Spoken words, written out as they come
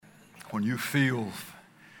when you feel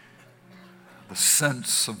the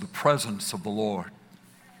sense of the presence of the Lord,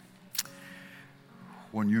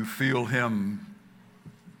 when you feel Him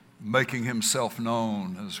making Himself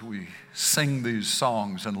known as we sing these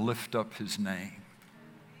songs and lift up His name,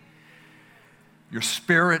 your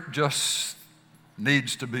spirit just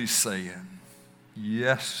needs to be saying,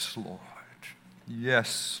 "Yes, Lord.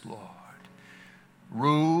 Yes, Lord.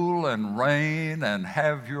 Rule and reign and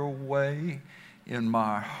have your way in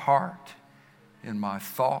my heart, in my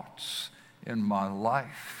thoughts, in my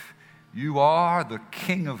life. You are the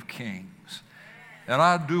King of Kings. And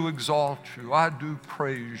I do exalt you. I do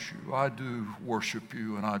praise you. I do worship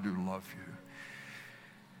you, and I do love you."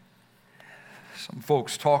 Some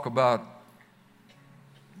folks talk about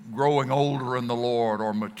growing older in the Lord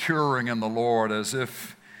or maturing in the Lord as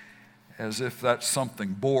if that's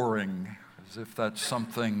something boring, as if that's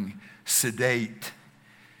something sedate.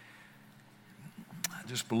 I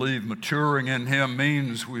just believe maturing in Him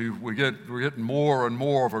means we're getting more and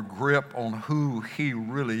more of a grip on who He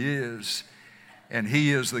really is. And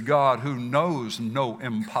He is the God who knows no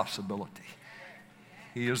impossibility.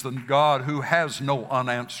 He is the God who has no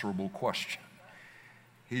unanswerable question.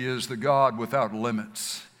 He is the God without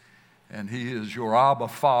limits. And He is your Abba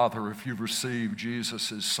Father if you've received Jesus,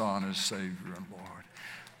 His Son, as Savior and Lord.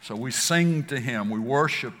 So we sing to Him, we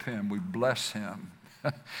worship Him, we bless Him.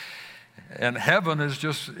 And heaven is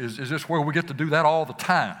just where we get to do that all the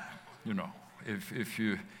time. You know,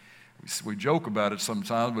 we joke about it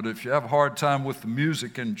sometimes, but if you have a hard time with the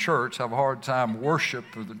music in church, have a hard time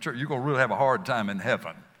worship of the church, you're going to really have a hard time in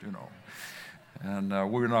heaven, you know.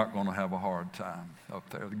 And we're not going to have a hard time up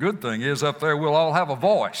there. The good thing is up there we'll all have a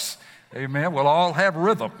voice. Amen. We'll all have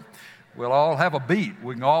rhythm. We'll all have a beat.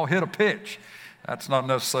 We can all hit a pitch. That's not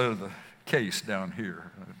necessarily the case down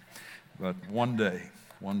here. But one day.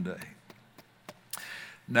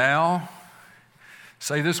 Now,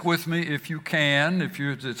 say this with me if you can.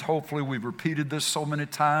 It's hopefully we've repeated this so many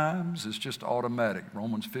times, it's just automatic.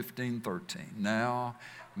 Romans 15:13. Now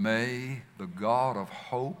may the God of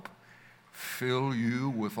hope fill you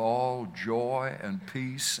with all joy and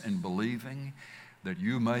peace in believing, that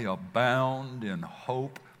you may abound in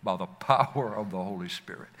hope by the power of the Holy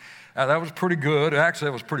Spirit. Now, that was pretty good. Actually,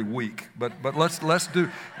 that was pretty weak. But let's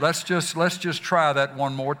just try that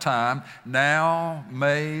one more time. Now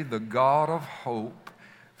may the God of hope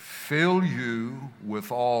fill you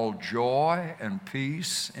with all joy and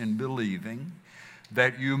peace in believing,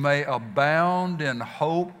 that you may abound in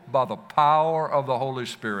hope by the power of the Holy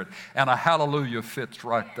Spirit. And a hallelujah fits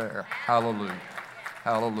right there. Hallelujah.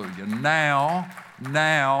 Hallelujah.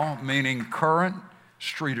 Now, meaning current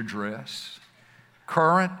street address,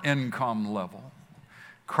 current income level,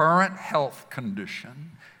 current health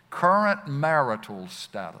condition, current marital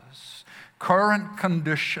status, current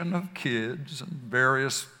condition of kids and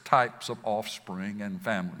various types of offspring and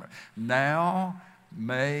family members. Now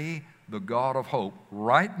may the God of hope,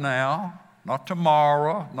 right now, not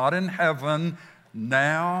tomorrow, not in heaven,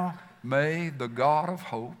 now may the God of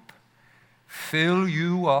hope fill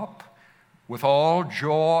you up with all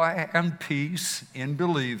joy and peace in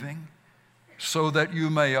believing, so that you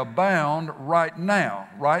may abound right now,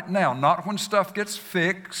 not when stuff gets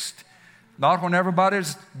fixed, not when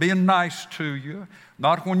everybody's being nice to you,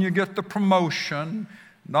 not when you get the promotion,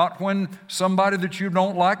 not when somebody that you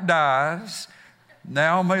don't like dies.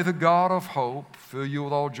 Now may the God of hope fill you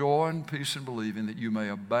with all joy and peace in believing, that you may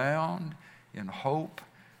abound in hope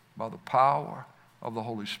by the power of the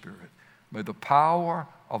Holy Spirit. May the power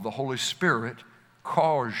of the Holy Spirit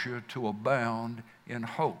cause you to abound in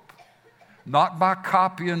hope. Not by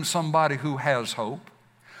copying somebody who has hope,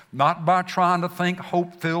 not by trying to think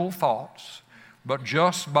hope-filled thoughts, but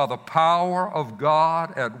just by the power of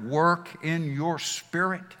God at work in your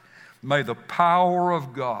spirit. May the power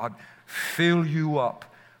of God fill you up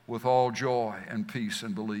with all joy and peace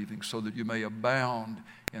in believing, so that you may abound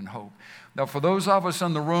in hope. Now, for those of us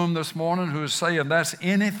in the room this morning who are saying that's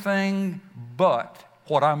anything but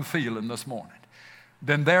what I'm feeling this morning,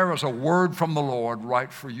 then there is a word from the Lord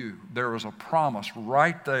right for you. There is a promise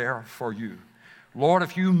right there for you. Lord,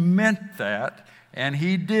 if you meant that, and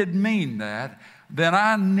He did mean that, then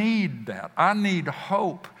I need that. I need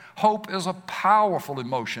hope. Hope is a powerful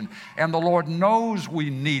emotion, and the Lord knows we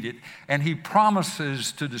need it, and He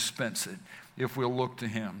promises to dispense it if we'll look to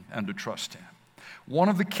Him and to trust Him. One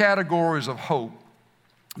of the categories of hope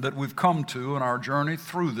that we've come to in our journey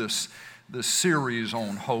through this series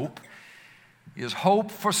on hope is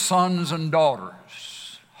hope for sons and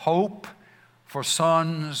daughters. Hope for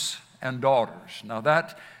sons and daughters. Now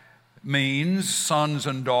that means sons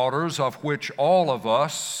and daughters, of which all of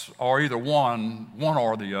us are either one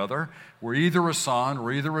or the other. We're either a son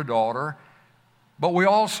or either a daughter, but we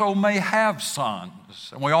also may have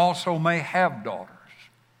sons and we also may have daughters.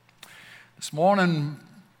 This morning,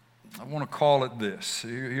 I want to call it this.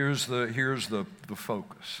 Here's the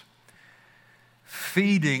focus.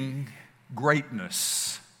 Feeding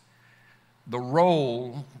greatness, the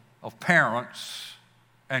role of parents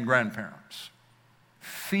and grandparents.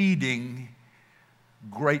 Feeding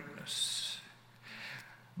greatness.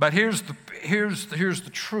 But here's the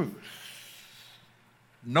truth.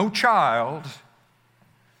 No child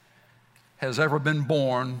has ever been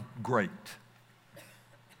born great.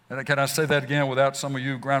 And can I say that again without some of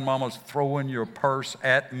you grandmamas throwing your purse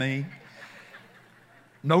at me?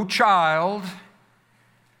 No child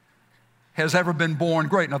has ever been born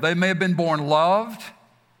great. Now, they may have been born loved.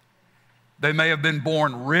 They may have been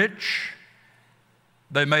born rich.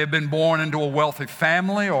 They may have been born into a wealthy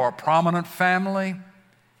family or a prominent family.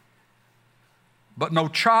 But no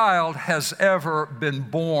child has ever been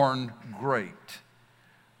born great.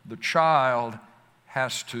 The child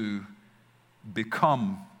has to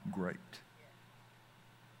become great.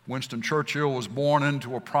 Winston Churchill was born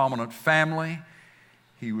into a prominent family.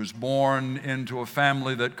 He was born into a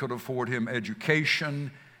family that could afford him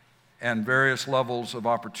education and various levels of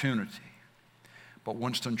opportunity. But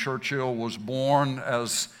Winston Churchill was born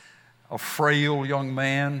as a frail young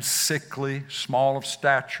man, sickly, small of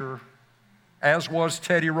stature, as was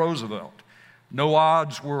Teddy Roosevelt. No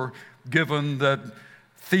odds were given that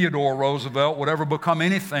Theodore Roosevelt would ever become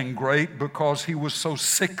anything great because he was so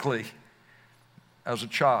sickly as a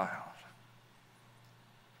child.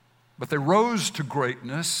 But they rose to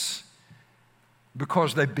greatness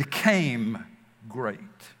because they became great.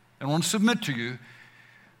 And I want to submit to you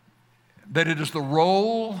that it is the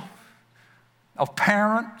role of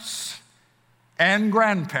parents and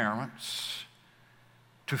grandparents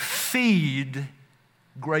to feed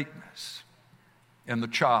greatness in the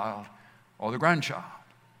child or the grandchild.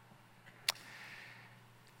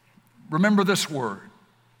 Remember this word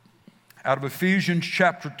out of Ephesians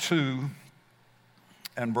chapter 2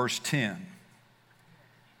 and verse 10.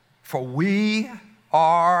 For we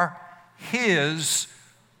are His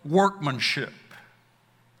workmanship.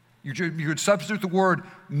 You could substitute the word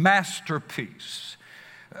masterpiece.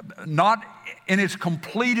 Not in its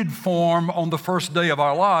completed form on the first day of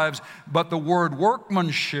our lives, but the word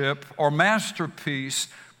workmanship or masterpiece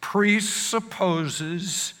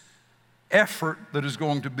presupposes effort that is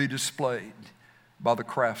going to be displayed by the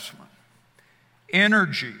craftsman.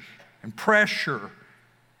 Energy and pressure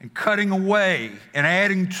and cutting away and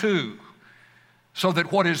adding to, so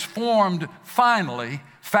that what is formed finally,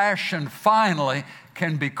 fashioned finally,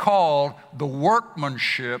 can be called the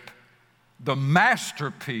workmanship, the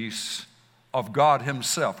masterpiece of God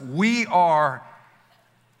Himself. We are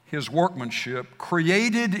His workmanship,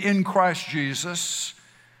 created in Christ Jesus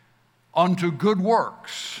unto good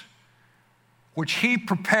works, which He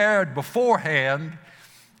prepared beforehand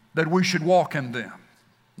that we should walk in them.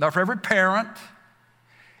 Now, for every parent,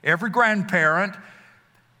 every grandparent,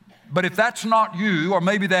 but if that's not you, or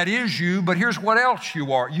maybe that is you, but here's what else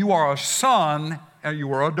you are. You are a son and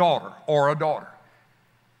you are a daughter or a daughter.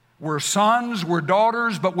 We're sons, we're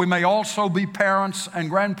daughters, but we may also be parents and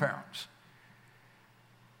grandparents.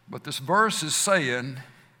 But this verse is saying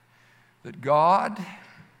that God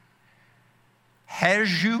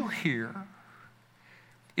has you here,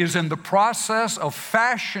 is in the process of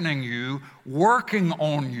fashioning you, working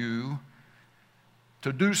on you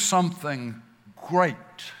to do something great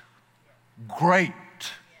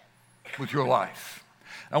with your life.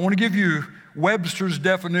 I want to give you Webster's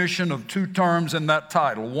definition of two terms in that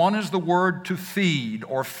title. One is the word to feed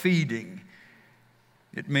or feeding.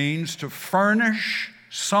 It means to furnish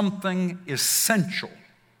something essential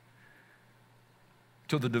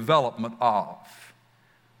to the development of.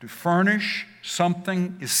 To furnish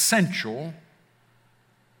something essential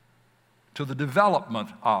to the development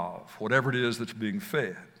of whatever it is that's being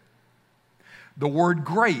fed. The word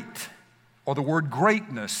great or the word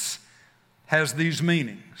greatness has these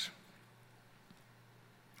meanings.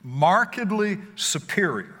 Markedly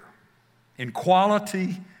superior in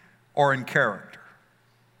quality or in character.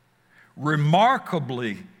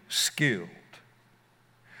 Remarkably skilled.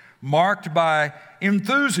 Marked by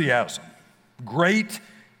enthusiasm. Great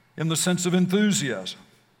in the sense of enthusiasm.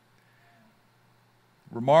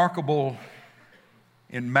 Remarkable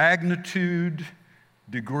in magnitude,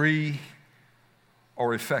 degree,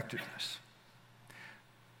 or effectiveness.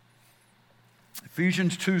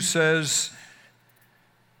 Ephesians 2 says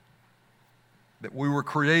that we were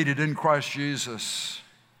created in Christ Jesus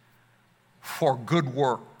for good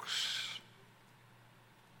works,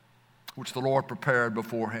 which the Lord prepared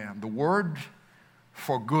beforehand. The word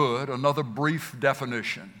for good, another brief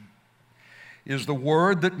definition, is the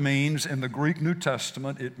word that means, in the Greek New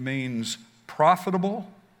Testament, it means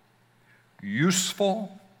profitable,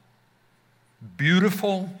 useful,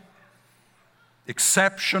 beautiful,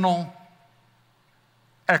 exceptional,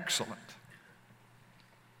 excellent.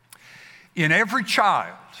 In every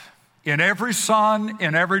child, in every son,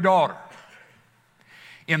 in every daughter,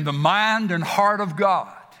 in the mind and heart of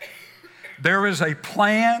God, there is a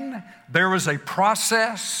plan, there is a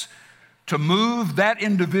process to move that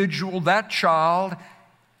individual, that child,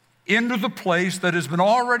 into the place that has been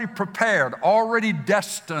already prepared, already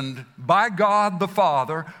destined by God the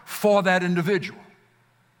Father for that individual.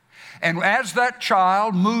 And as that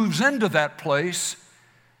child moves into that place,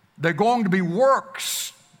 there are going to be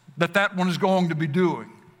works that one is going to be doing.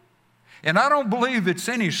 And I don't believe it's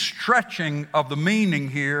any stretching of the meaning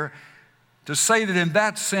here to say that in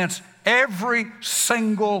that sense, every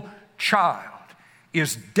single child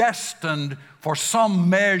is destined for some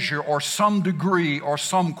measure or some degree or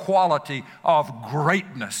some quality of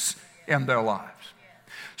greatness in their lives.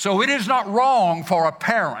 So it is not wrong for a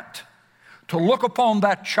parent to look upon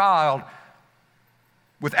that child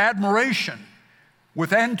with admiration,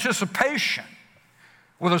 with anticipation,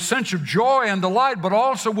 with a sense of joy and delight, but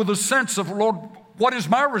also with a sense of, Lord, what is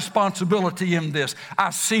my responsibility in this?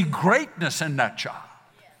 I see greatness in that child.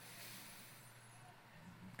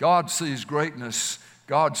 God sees greatness.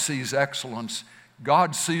 God sees excellence.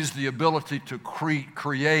 God sees the ability to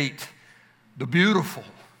create the beautiful,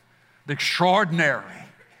 the extraordinary,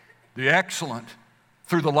 the excellent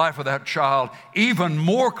through the life of that child, even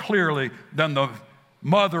more clearly than the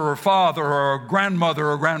mother or father or grandmother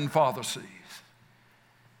or grandfather sees.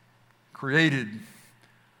 Created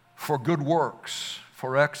for good works,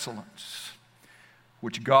 for excellence,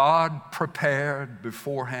 which God prepared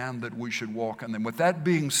beforehand that we should walk in them. With that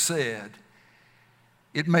being said,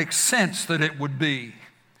 it makes sense that it would be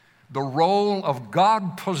the role of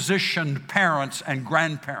God-positioned parents and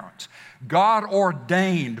grandparents,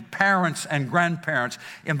 God-ordained parents and grandparents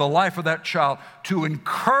in the life of that child to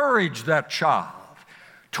encourage that child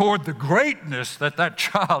toward the greatness that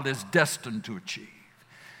child is destined to achieve.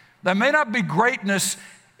 There may not be greatness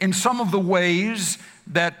in some of the ways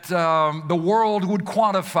that the world would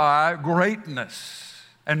quantify greatness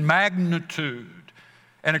and magnitude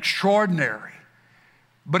and extraordinary,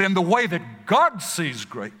 but in the way that God sees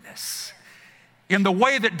greatness, in the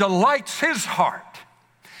way that delights His heart,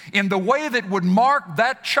 in the way that would mark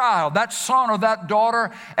that child, that son or that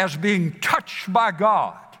daughter as being touched by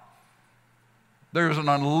God, there's an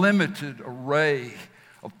unlimited array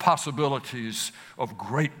of possibilities of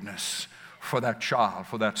greatness for that child,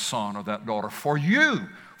 for that son or that daughter, for you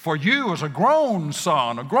as a grown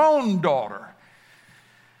son, a grown daughter.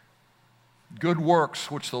 Good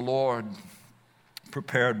works which the Lord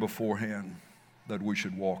prepared beforehand that we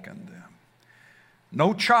should walk in them.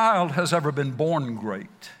 No child has ever been born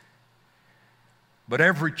great, but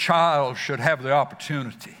every child should have the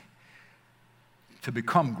opportunity to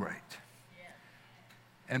become great.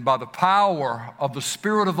 And by the power of the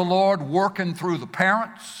Spirit of the Lord working through the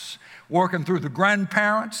parents, working through the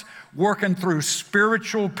grandparents, working through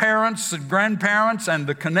spiritual parents and grandparents and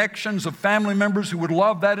the connections of family members who would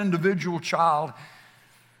love that individual child,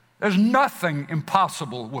 there's nothing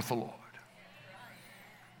impossible with the Lord.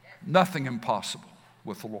 Nothing impossible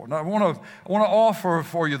with the Lord. Now, I want to offer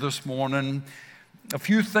for you this morning a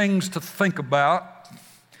few things to think about.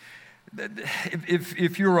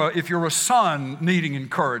 If you're a son needing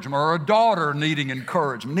encouragement or a daughter needing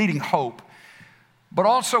encouragement, needing hope, but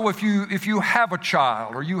also if you have a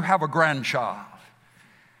child or you have a grandchild,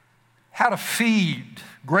 how to feed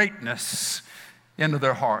greatness into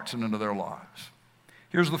their hearts and into their lives.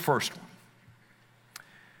 Here's the first one.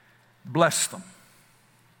 Bless them.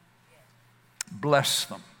 Bless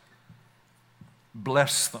them.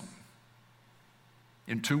 Bless them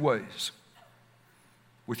in two ways.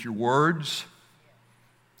 With your words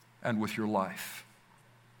and with your life.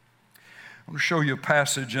 I'm going to show you a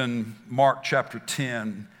passage in Mark chapter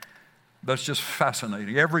 10 that's just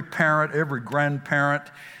fascinating. Every parent, every grandparent,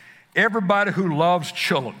 everybody who loves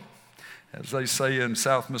children, as they say in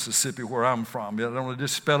South Mississippi where I'm from, I don't want to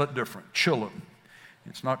just spell it different, children.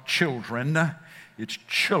 It's not children, it's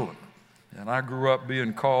children. And I grew up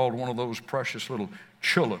being called one of those precious little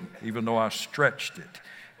children, even though I stretched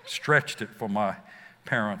it for my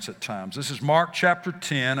parents at times. This is Mark chapter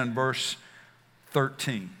 10 and verse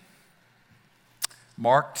 13.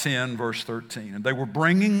 Mark 10, verse 13. And they were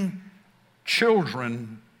bringing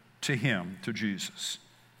children to him, to Jesus,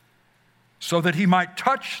 so that he might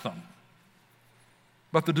touch them.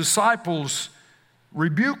 But the disciples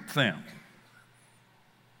rebuked them.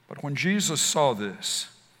 But when Jesus saw this,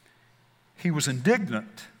 he was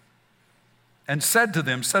indignant and said to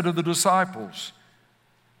the disciples,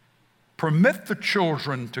 permit the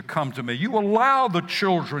children to come to me. You allow the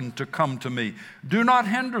children to come to me. Do not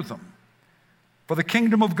hinder them, for the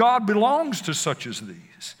kingdom of God belongs to such as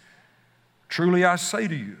these. Truly I say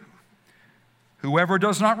to you, whoever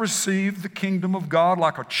does not receive the kingdom of God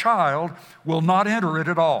like a child will not enter it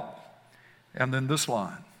at all. And then this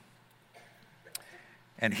line,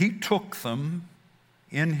 and he took them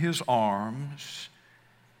in his arms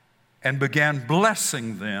and began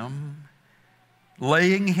blessing them,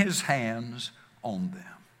 laying his hands on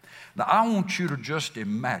them. Now, I want you to just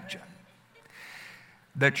imagine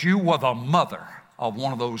that you were the mother of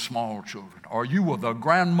one of those small children, or you were the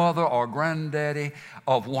grandmother or granddaddy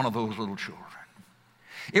of one of those little children.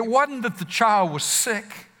 It wasn't that the child was sick.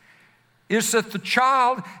 It's that the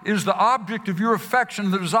child is the object of your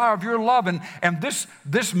affection, the desire of your love. And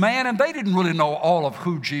this man, and they didn't really know all of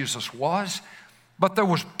who Jesus was, but there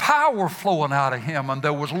was power flowing out of him, and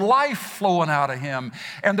there was life flowing out of him,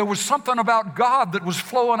 and there was something about God that was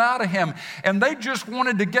flowing out of him. And they just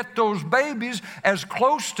wanted to get those babies as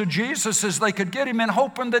close to Jesus as they could get him, in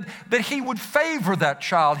hoping that he would favor that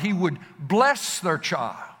child. He would bless their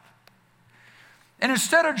child. And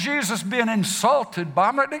instead of Jesus being insulted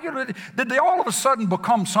by them, did they all of a sudden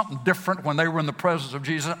become something different when they were in the presence of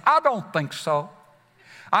Jesus? I don't think so.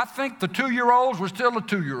 I think the 2-year-olds were still the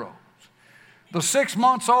 2-year-olds. The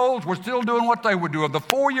 6-month-olds were still doing what they would do. The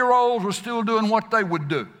 4-year-olds were still doing what they would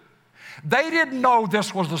do. They didn't know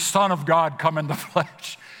this was the Son of God come in the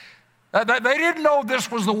flesh. They didn't know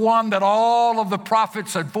this was the one that all of the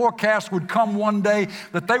prophets had forecast would come one day,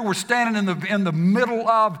 that they were standing in the middle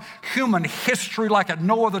of human history like at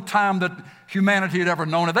no other time that humanity had ever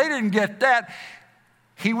known it. They didn't get that.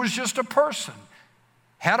 He was just a person.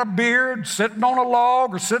 Had a beard, sitting on a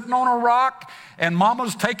log or sitting on a rock, and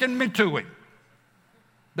mama's taking me to him.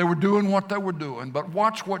 They were doing what they were doing, but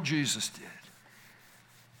watch what Jesus did.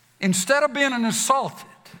 Instead of being insulted,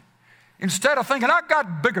 instead of thinking, I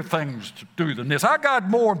got bigger things to do than this, I got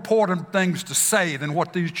more important things to say than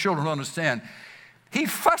what these children understand, he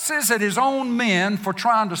fusses at his own men for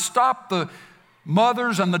trying to stop the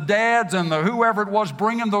mothers and the dads and the whoever it was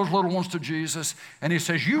bringing those little ones to Jesus. And he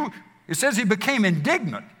says, it says he became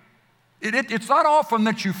indignant. It's not often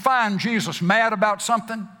that you find Jesus mad about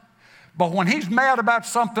something, but when he's mad about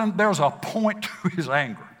something, there's a point to his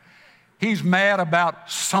anger. He's mad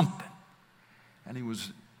about something. And he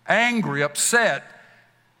was angry, upset,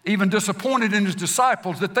 even disappointed in his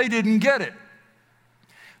disciples that they didn't get it.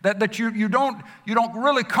 That you don't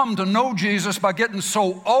really come to know Jesus by getting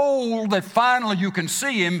so old that finally you can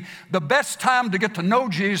see him. The best time to get to know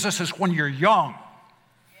Jesus is when you're young.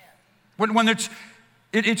 When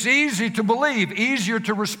it's easy to believe, easier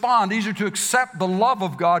to respond, easier to accept the love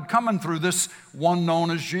of God coming through this one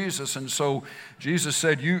known as Jesus. And so Jesus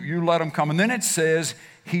said, you let them come. And then it says,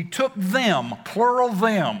 he took them, plural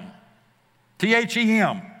them,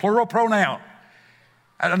 T-H-E-M, plural pronoun.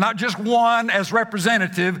 And not just one as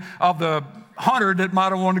representative of the 100 that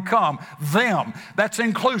might have wanted to come. Them, that's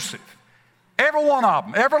inclusive. Every one of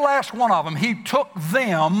them, every last one of them, he took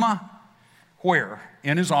them, where?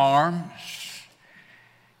 In his arms,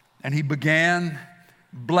 and he began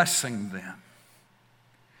blessing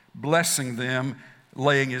them,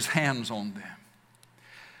 laying his hands on them.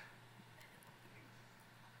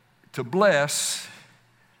 To bless,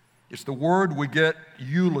 it's the word we get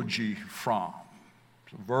eulogy from.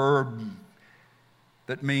 It's a verb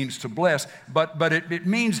that means to bless, but it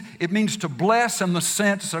means to bless in the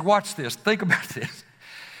sense, watch this, think about this.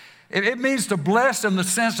 It means to bless in the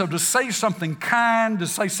sense of to say something kind, to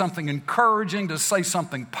say something encouraging, to say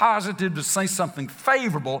something positive, to say something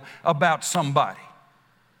favorable about somebody.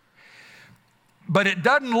 But it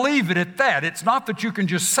doesn't leave it at that. It's not that you can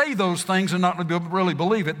just say those things and not really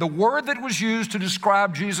believe it. The word that was used to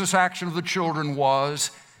describe Jesus' action of the children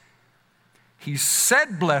was, he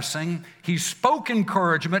said blessing, he spoke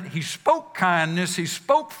encouragement, he spoke kindness, he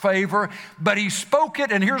spoke favor, but he spoke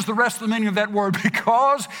it, and here's the rest of the meaning of that word,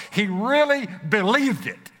 because he really believed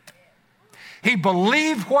it. He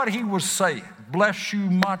believed what he was saying. Bless you,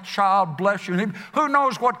 my child, bless you. And who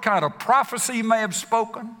knows what kind of prophecy he may have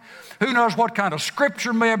spoken? Who knows what kind of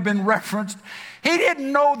scripture may have been referenced? He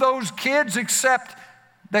didn't know those kids except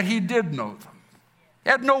that he did know them.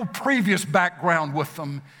 He had no previous background with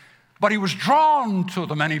them, but he was drawn to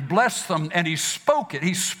them and he blessed them and he spoke it.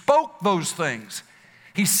 He spoke those things.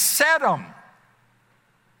 He said them.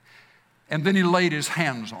 And then he laid his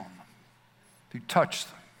hands on them. He touched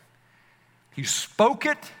them. He spoke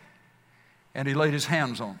it, and he laid his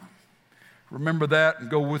hands on them. Remember that and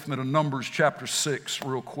go with me to Numbers chapter 6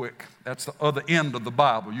 real quick. That's the other end of the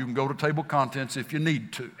Bible. You can go to table contents if you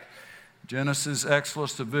need to. Genesis,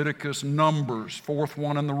 Exodus, Leviticus, Numbers, fourth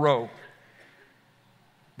one in the row.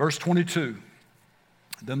 Verse 22.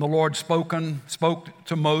 Then the Lord spoke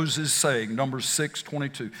to Moses, saying, Numbers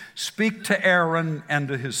 6:22, speak to Aaron and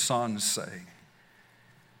to his sons, saying,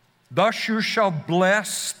 thus you shall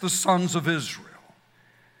bless the sons of Israel.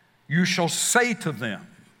 You shall say to them,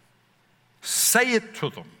 say it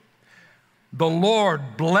to them, the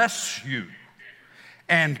Lord bless you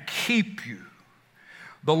and keep you.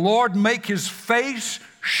 The Lord make his face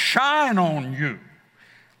shine on you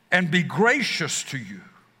and be gracious to you.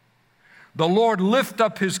 The Lord lift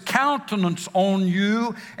up his countenance on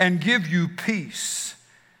you and give you peace.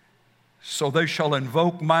 So they shall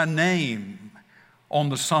invoke my name on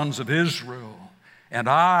the sons of Israel, and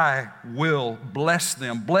I will bless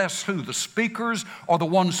them. Bless who? The speakers or the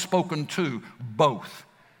ones spoken to? Both.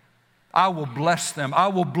 I will bless them. I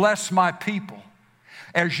will bless my people.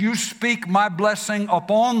 As you speak my blessing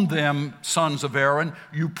upon them, sons of Aaron,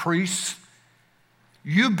 you priests,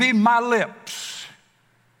 you be my lips.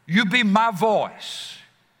 You be my voice.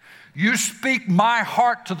 You speak my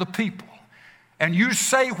heart to the people. And you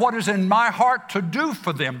say what is in my heart to do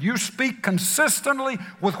for them. You speak consistently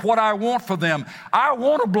with what I want for them. I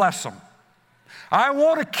want to bless them. I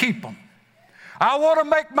want to keep them. I want to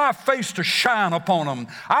make my face to shine upon them.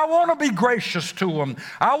 I want to be gracious to them.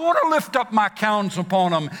 I want to lift up my countenance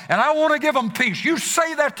upon them. And I want to give them peace. You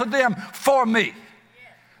say that to them for me.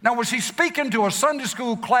 Now, was he speaking to a Sunday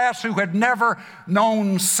school class who had never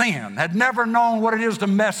known sin, had never known what it is to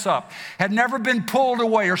mess up, had never been pulled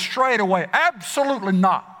away or strayed away? Absolutely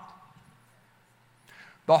not.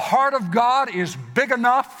 The heart of God is big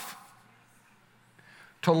enough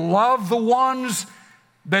to love the ones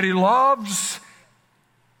that he loves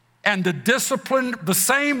and to discipline the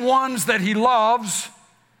same ones that he loves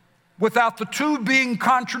without the two being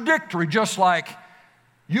contradictory, just like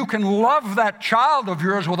you can love that child of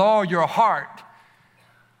yours with all your heart,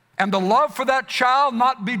 and the love for that child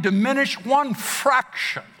not be diminished one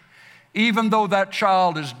fraction, even though that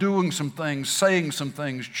child is doing some things, saying some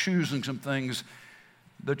things, choosing some things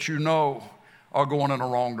that you know are going in a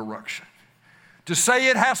wrong direction. To say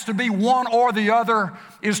it has to be one or the other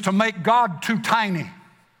is to make God too tiny.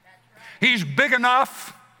 He's big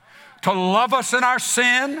enough to love us in our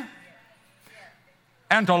sin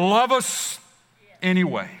and to love us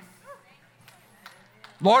anyway.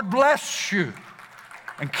 Lord bless you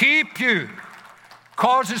and keep you.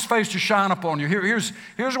 Cause his face to shine upon you. Here's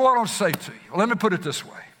what I'll say to you. Let me put it this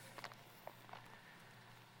way.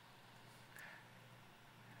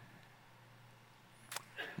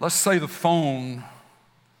 Let's say the phone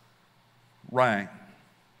rang.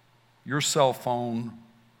 Your cell phone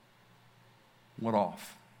went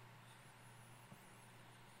off.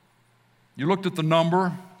 You looked at the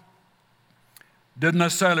number, didn't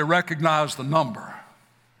necessarily recognize the number.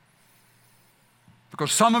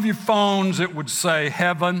 Because some of your phones, it would say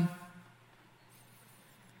heaven.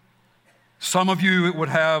 Some of you, it would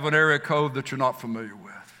have an area code that you're not familiar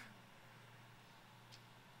with.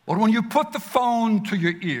 But when you put the phone to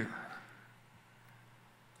your ear,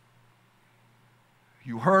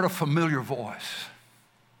 you heard a familiar voice.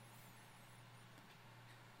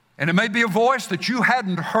 And it may be a voice that you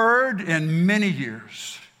hadn't heard in many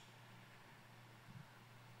years.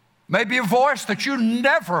 Maybe a voice that you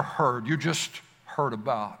never heard, you just heard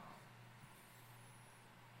about.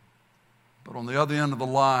 But on the other end of the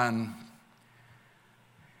line,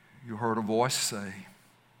 you heard a voice say,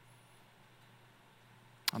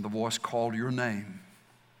 and the voice called your name.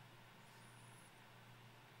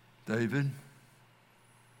 David,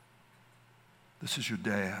 this is your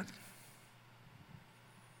dad.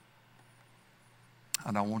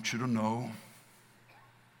 And I want you to know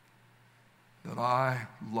that I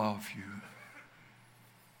love you.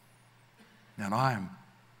 And I am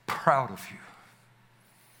proud of you.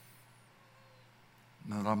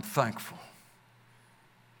 And that I'm thankful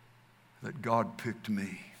that God picked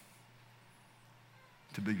me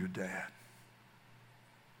to be your dad.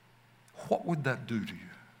 What would that do to you?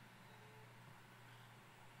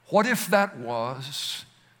 What if that was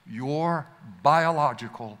your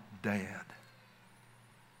biological dad?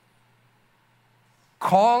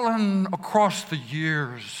 Calling across the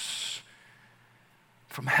years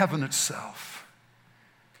from heaven itself.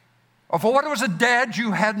 Or for what it was a dad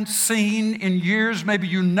you hadn't seen in years, maybe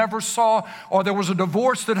you never saw, or there was a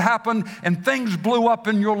divorce that happened and things blew up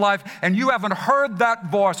in your life and you haven't heard that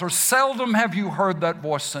voice, or seldom have you heard that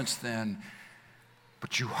voice since then.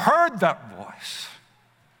 But you heard that voice,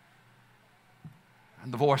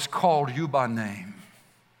 and the voice called you by name.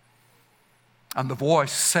 And the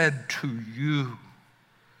voice said to you,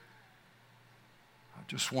 I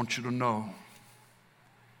just want you to know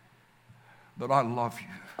that I love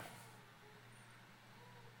you,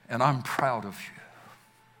 and I'm proud of you.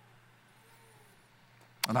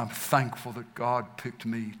 And I'm thankful that God picked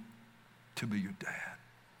me to be your dad.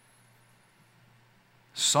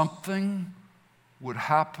 Something would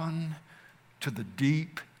happen to the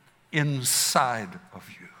deep inside of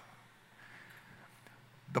you.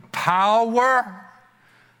 The power,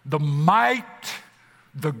 the might,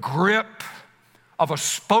 the grip of a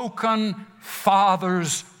spoken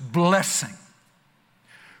father's blessing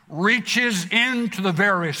reaches into the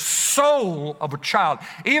very soul of a child.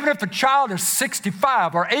 Even if the child is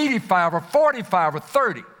 65 or 85 or 45 or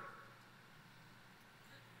 30,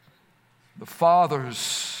 the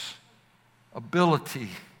father's ability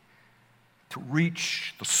to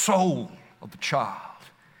reach the soul of the child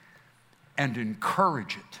and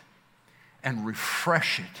encourage it and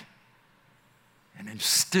refresh it and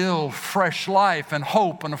instill fresh life and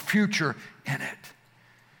hope and a future in it.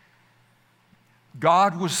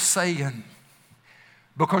 God was saying,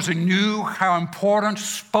 because he knew how important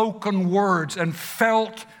spoken words and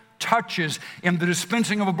felt touches in the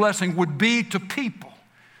dispensing of a blessing would be to people,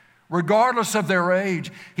 regardless of their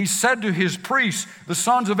age, he said to his priests, the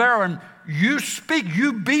sons of Aaron, you speak,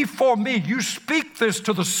 you be for me, you speak this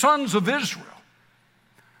to the sons of Israel.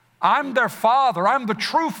 I'm their father. I'm the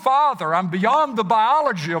true father. I'm beyond the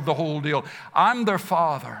biology of the whole deal. I'm their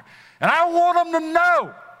father. And I want them to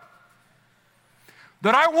know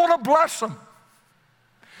that I want to bless them,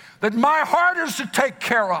 that my heart is to take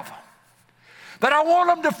care of them, that I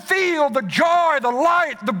want them to feel the joy, the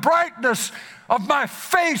light, the brightness of my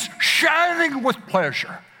face shining with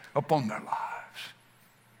pleasure upon their lives.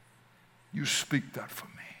 You speak that for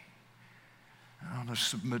me. I want to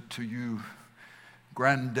submit to you,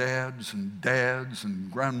 granddads and dads and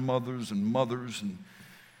grandmothers and mothers, and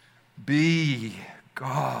be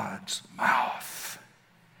God's mouth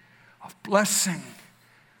of blessing.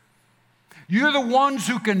 You're the ones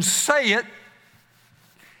who can say it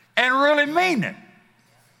and really mean it.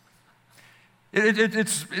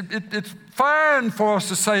 It's fine for us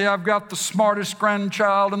to say, I've got the smartest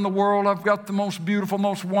grandchild in the world. I've got the most beautiful,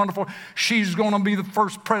 most wonderful. She's going to be the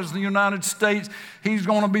first president of the United States. He's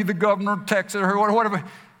going to be the governor of Texas or whatever.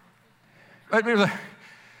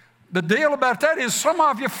 The deal about that is some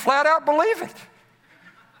of you flat out believe it.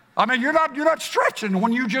 I mean, you're not stretching.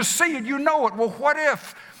 When you just see it, you know it. Well, what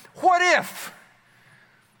if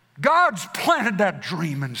God's planted that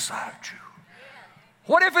dream inside you?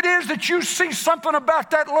 What if it is that you see something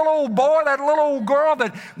about that little old boy, that little old girl,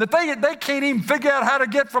 that they can't even figure out how to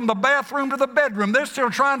get from the bathroom to the bedroom. They're still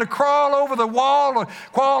trying to crawl over the wall or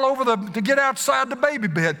crawl over to get outside the baby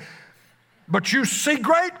bed. But you see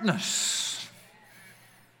greatness.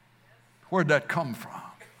 Where'd that come from?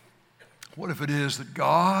 What if it is that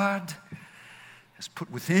God has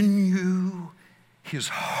put within you his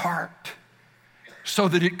heart so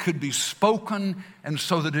that it could be spoken and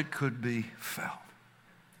so that it could be felt?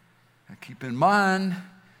 Now keep in mind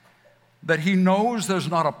that he knows there's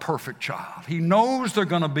not a perfect child. He knows there are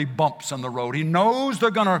going to be bumps in the road. He knows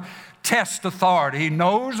they're going to test authority. He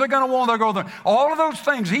knows they're going to want to go there. All of those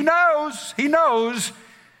things, he knows.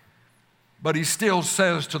 But he still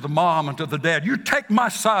says to the mom and to the dad, you take my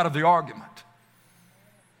side of the argument.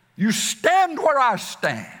 You stand where I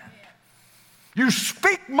stand. You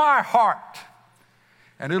speak my heart.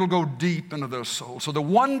 And it'll go deep into their soul. So that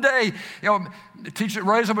one day,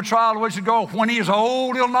 raise up a child the way to go. When he is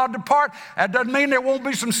old, he'll not depart. That doesn't mean there won't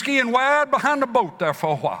be some skiing wide behind the boat there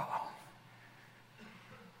for a while.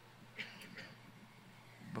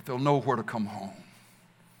 But they'll know where to come home.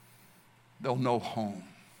 They'll know home.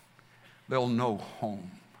 They'll know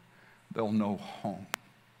home. They'll know home.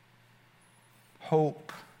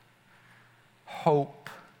 Hope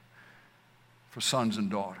for sons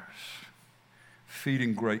and daughters.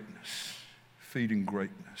 Feeding greatness.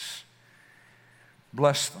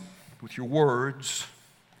 Bless them with your words.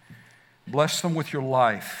 Bless them with your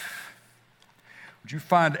life. Would you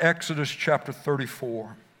find Exodus chapter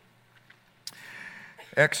 34?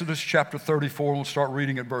 Exodus chapter 34, we'll start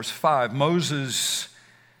reading at verse 5. Moses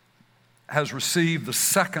has received the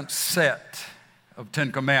second set of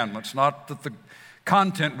 10 commandments. Not that the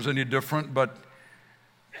content was any different, but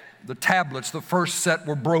the tablets, the first set,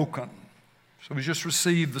 were broken. So we just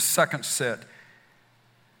received the second set.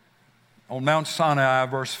 On Mount Sinai,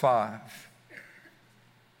 verse 5,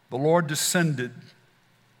 the Lord descended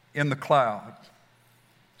in the cloud,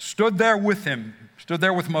 stood there with him, stood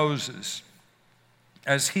there with Moses,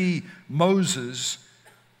 as he, Moses,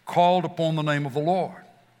 called upon the name of the Lord.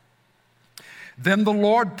 Then the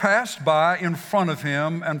Lord passed by in front of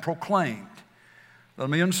him and proclaimed. Let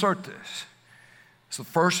me insert this. It's the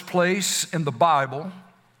first place in the Bible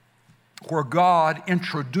where God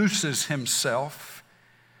introduces himself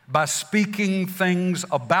by speaking things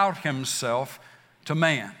about himself to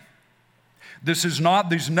man.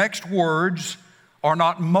 These next words are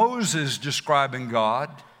not Moses describing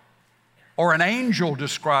God, or an angel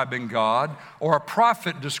describing God, or a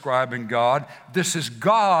prophet describing God. This is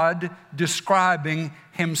God describing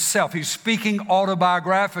himself. He's speaking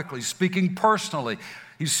autobiographically, speaking personally.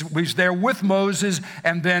 He's there with Moses,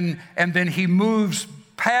 and then he moves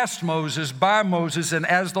past Moses, by Moses, and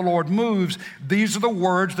as the Lord moves, these are the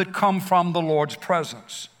words that come from the Lord's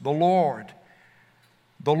presence. The Lord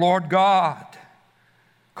God,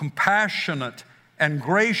 compassionate and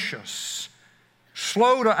gracious,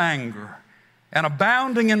 slow to anger, and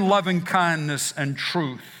abounding in loving kindness and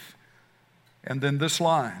truth. And then this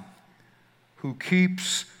line, who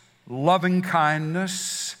keeps loving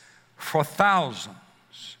kindness for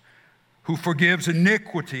thousands, who forgives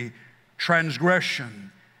iniquity,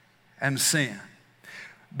 transgression, and sin.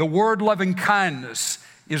 The word loving kindness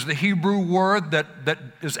is the Hebrew word that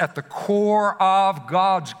is at the core of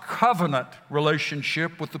God's covenant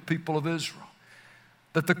relationship with the people of Israel.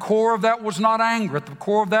 That the core of that was not anger. At the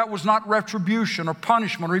core of that was not retribution or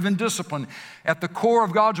punishment or even discipline. At the core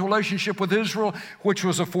of God's relationship with Israel, which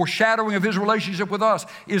was a foreshadowing of his relationship with us,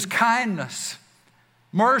 is kindness,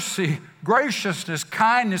 mercy, graciousness,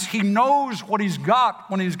 kindness. He knows what he's got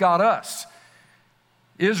when he's got us.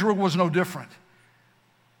 Israel was no different.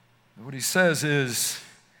 What he says is,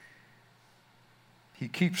 he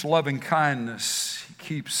keeps loving kindness. He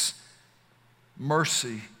keeps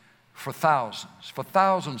mercy for thousands. For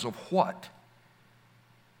thousands of what?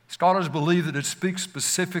 Scholars believe that it speaks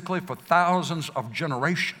specifically for thousands of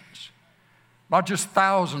generations, not just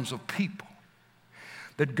thousands of people.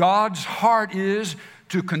 That God's heart is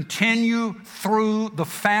to continue through the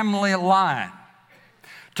family line,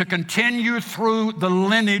 to continue through the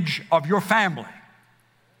lineage of your family.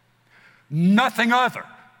 Nothing other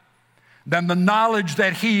than the knowledge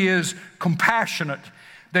that he is compassionate,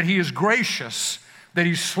 that he is gracious, that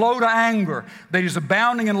he's slow to anger, that he's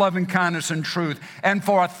abounding in loving kindness and truth. And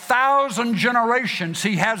for 1,000 generations,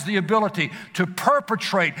 he has the ability to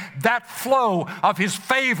perpetrate that flow of his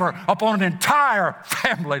favor upon an entire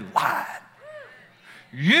family line.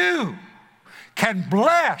 You can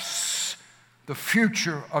bless the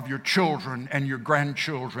future of your children and your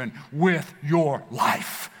grandchildren with your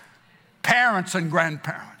life. Parents and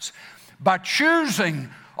grandparents, by choosing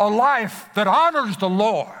a life that honors the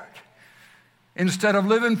Lord, instead of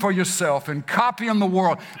living for yourself and copying the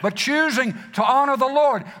world, but choosing to honor the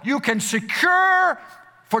Lord, you can secure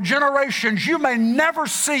for generations you may never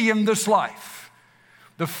see in this life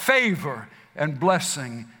the favor and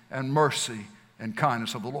blessing and mercy and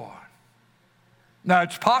kindness of the Lord. Now,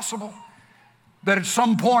 it's possible that at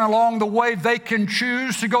some point along the way they can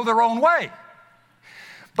choose to go their own way,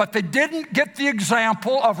 but they didn't get the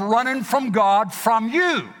example of running from God from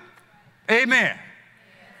you. Amen.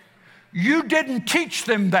 You didn't teach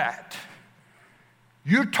them that.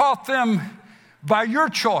 You taught them by your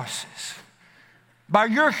choices, by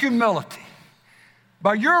your humility,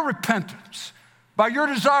 by your repentance, by your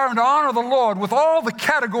desire to honor the Lord with all the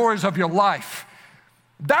categories of your life.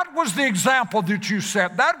 That was the example that you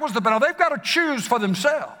set. That was now they've got to choose for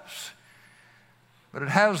themselves. But it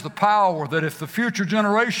has the power that if the future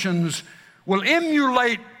generations will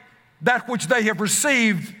emulate that which they have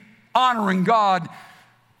received, honoring God,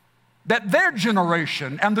 that their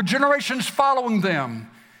generation and the generations following them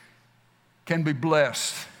can be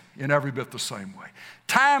blessed in every bit the same way.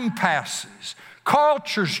 Time passes,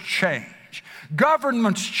 cultures change,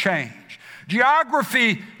 governments change,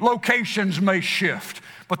 geography locations may shift,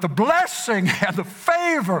 but the blessing and the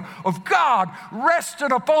favor of God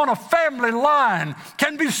rested upon a family line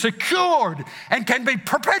can be secured and can be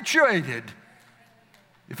perpetuated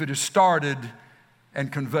if it is started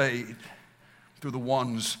and conveyed through the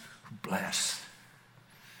ones who bless.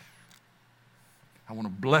 I want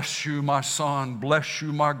to bless you, my son, bless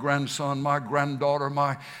you, my grandson, my granddaughter,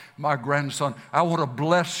 my grandson. I want to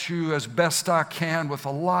bless you as best I can with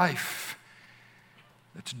a life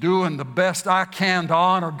that's doing the best I can to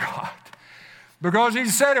honor God. Because he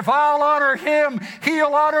said, if I'll honor him,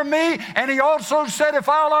 he'll honor me. And he also said, if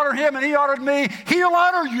I'll honor him and he honored me, he'll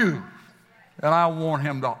honor you. And I want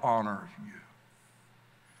him to honor you.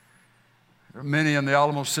 There are many in the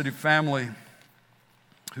Alamo City family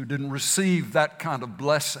who didn't receive that kind of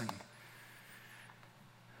blessing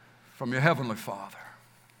from your heavenly Father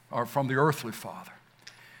or from the earthly Father.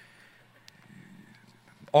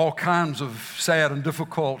 All kinds of sad and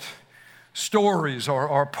difficult stories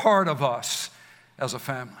are part of us as a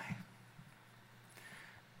family.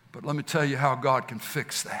 But let me tell you how God can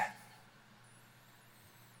fix that.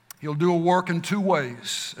 He'll do a work in two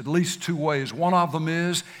ways, at least two ways. One of them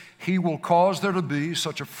is He will cause there to be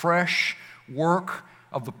such a fresh work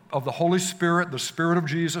of the Holy Spirit, the Spirit of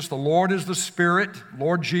Jesus. The Lord is the Spirit.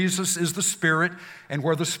 Lord Jesus is the Spirit. And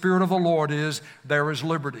where the Spirit of the Lord is, there is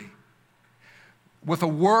liberty. With a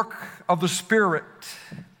work of the Spirit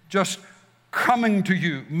just coming to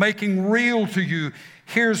you, making real to you,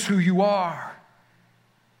 here's who you are.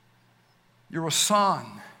 You're a son.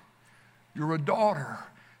 You're a daughter,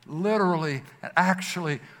 literally and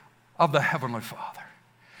actually, of the Heavenly Father.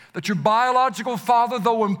 That your biological father,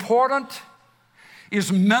 though important,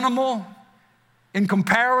 is minimal in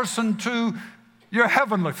comparison to your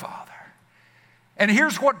Heavenly Father. And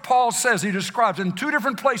here's what Paul says. He describes in two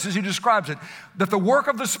different places, he describes it, that the work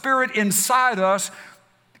of the Spirit inside us,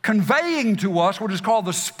 conveying to us what is called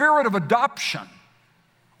the spirit of adoption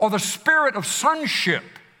or the spirit of sonship.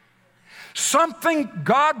 Something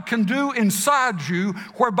God can do inside you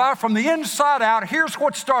whereby from the inside out, here's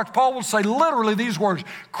what starts. Paul will say literally these words,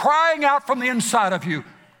 crying out from the inside of you,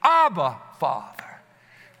 Abba, Father.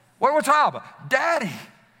 What's Abba? Daddy.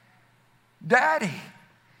 Daddy.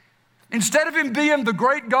 Instead of Him being the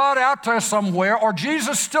great God out there somewhere, or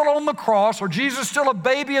Jesus still on the cross, or Jesus still a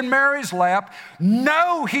baby in Mary's lap,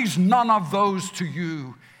 no, He's none of those to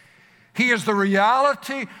you. He is the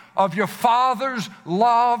reality of your Father's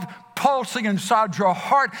love pulsing inside your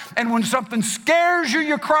heart. And when something scares you,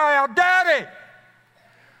 you cry out, Daddy.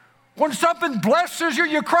 When something blesses you,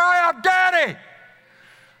 you cry out, Daddy.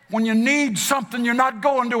 When you need something, you're not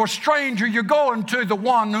going to a stranger, you're going to the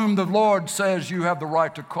one whom the Lord says you have the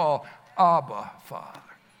right to call Abba, Father.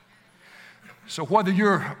 So whether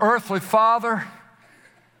your earthly father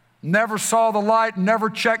never saw the light, never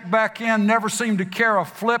checked back in, never seemed to care a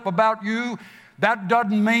flip about you, that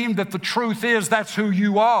doesn't mean that the truth is that's who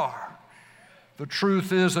you are. The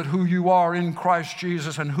truth is that who you are in Christ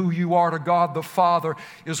Jesus and who you are to God the Father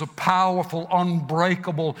is a powerful,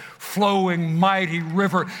 unbreakable, flowing, mighty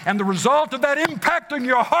river. And the result of that impact on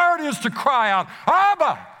your heart is to cry out,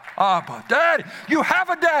 Abba, Abba, Daddy. You have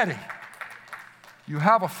a daddy. You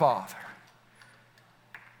have a Father.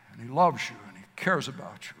 And He loves you and He cares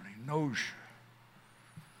about you and He knows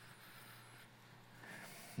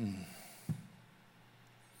you.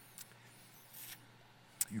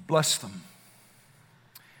 You bless them.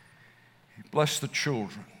 You bless the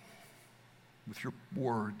children with your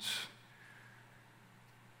words.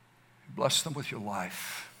 You bless them with your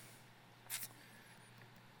life.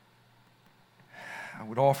 I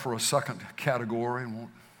would offer a second category and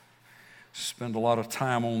won't spend a lot of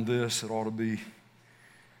time on this. It ought to be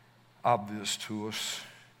obvious to us.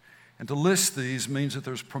 And to list these means that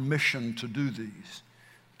there's permission to do these,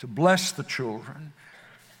 to bless the children,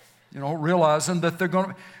 realizing that they're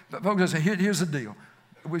going to, folks, here's the deal.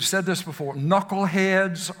 We've said this before,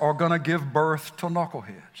 knuckleheads are going to give birth to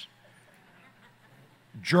knuckleheads.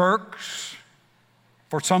 Jerks,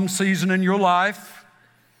 for some season in your life,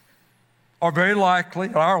 are very likely,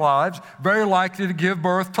 in our lives, very likely to give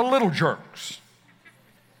birth to little jerks.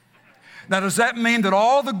 Now, does that mean that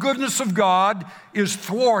all the goodness of God is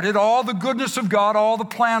thwarted? All the goodness of God, all the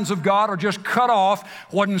plans of God are just cut off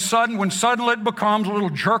when suddenly it becomes a little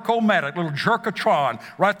jerk-o-matic, a little jerkatron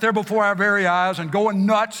right there before our very eyes and going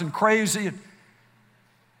nuts and crazy.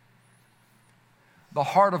 The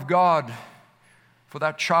heart of God for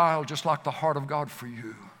that child, just like the heart of God for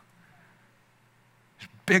you, is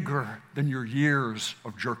bigger than your years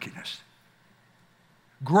of jerkiness,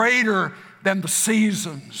 greater than the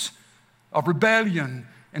seasons of rebellion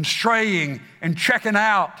and straying and checking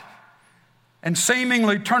out and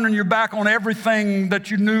seemingly turning your back on everything that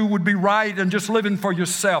you knew would be right and just living for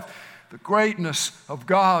yourself. The greatness of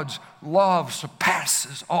God's love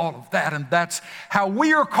surpasses all of that, and that's how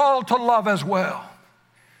we are called to love as well.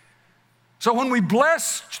 So when we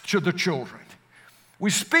bless the children, we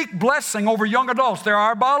speak blessing over young adults. They're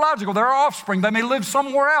our biological, they're our offspring. They may live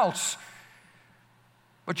somewhere else.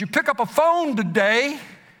 But you pick up a phone today,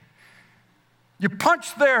 you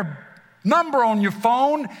punch their number on your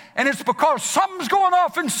phone, and it's because something's going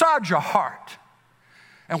off inside your heart.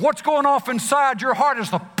 And what's going off inside your heart is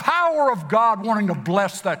the power of God wanting to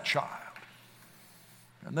bless that child.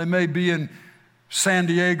 And they may be in San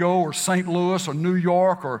Diego or St. Louis or New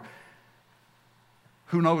York or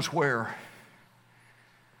who knows where.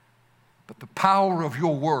 But the power of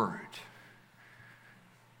your word,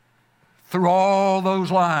 through all those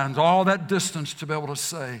lines, all that distance, to be able to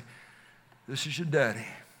say, this is your daddy,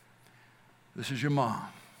 this is your mom.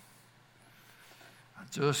 I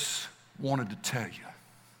just wanted to tell you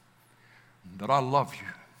that I love you,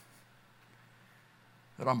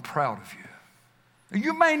 that I'm proud of you.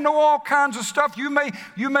 You may know all kinds of stuff. You may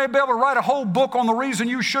be able to write a whole book on the reason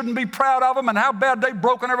you shouldn't be proud of them and how bad they've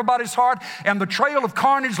broken everybody's heart and the trail of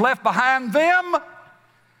carnage left behind them.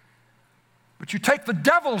 But you take the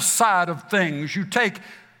devil's side of things. You take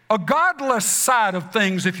a godless side of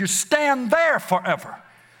things if you stand there forever.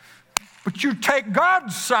 But you take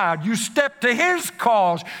God's side. You step to His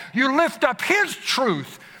cause. You lift up His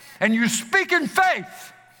truth and you speak in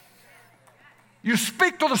faith. You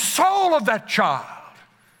speak to the soul of that child.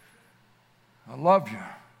 I love you.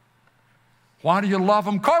 Why do you love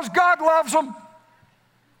them? Because God loves them.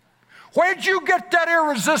 Where'd you get that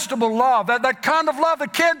irresistible love, that kind of love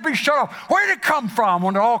that can't be shut off? Where'd it come from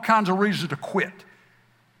when there are all kinds of reasons to quit?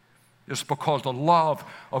 It's because the love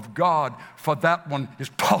of God for that one is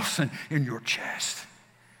pulsing in your chest.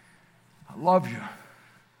 I love you.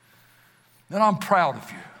 And I'm proud of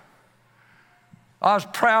you. I was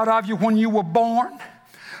proud of you when you were born.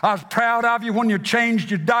 I was proud of you when you changed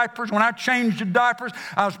your diapers. When I changed your diapers,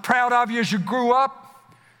 I was proud of you as you grew up.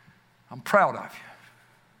 I'm proud of you.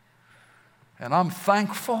 And I'm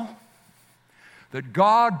thankful that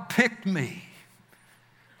God picked me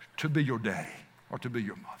to be your daddy or to be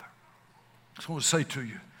your mother. I just want to say to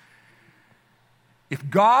you, if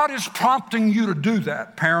God is prompting you to do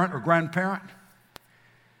that, parent or grandparent,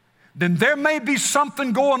 then there may be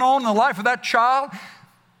something going on in the life of that child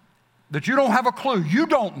that you don't have a clue. You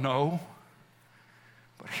don't know,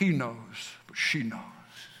 but he knows, but she knows.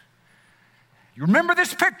 You remember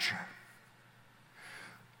this picture?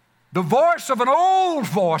 The voice of an old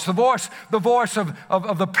voice, the voice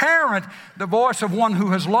of the parent, the voice of one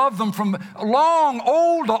who has loved them from long,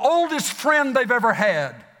 the oldest friend they've ever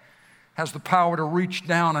had, has the power to reach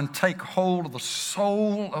down and take hold of the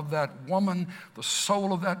soul of that woman, the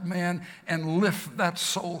soul of that man, and lift that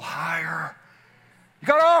soul higher. You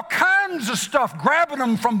got all kinds of stuff grabbing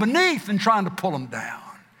them from beneath and trying to pull them down.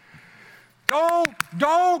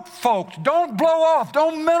 Don't, folks, don't blow off,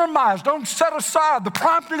 don't minimize, don't set aside the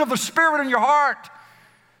prompting of the Spirit in your heart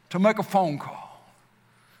to make a phone call.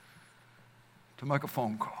 To make a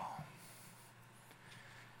phone call.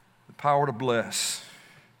 The power to bless.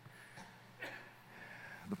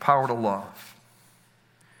 The power to love.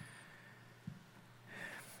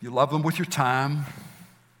 You love them with your time.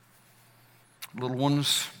 Little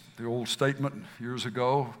ones, the old statement years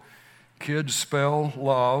ago, kids spell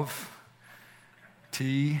love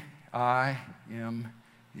T-I-M-E.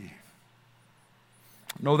 I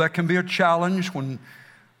know that can be a challenge when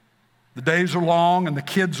the days are long and the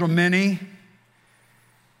kids are many,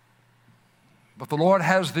 but the Lord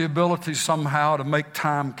has the ability somehow to make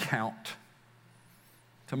time count.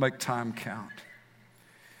 To make time count.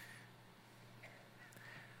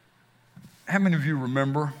 How many of you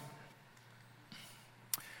remember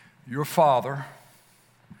your father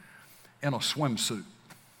in a swimsuit?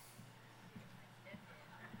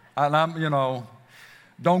 And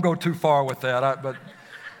don't go too far with that.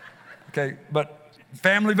 But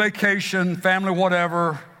family vacation, family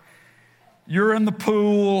whatever, you're in the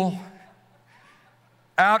pool,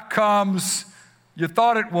 out comes, you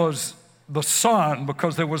thought it was the sun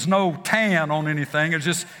because there was no tan on anything. It's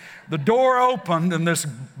just the door opened and this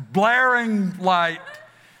blaring light.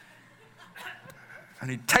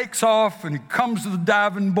 And he takes off and he comes to the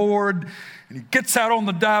diving board and he gets out on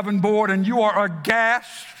the diving board and you are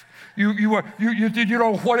aghast. You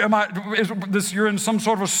know, what am I, is this, you're in some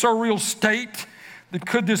sort of a surreal state that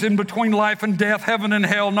could this in between life and death, heaven and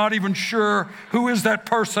hell, not even sure who is that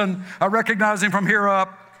person. I recognize him from here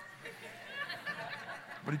up.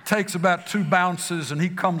 But he takes about 2 bounces and he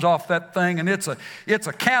comes off that thing and it's a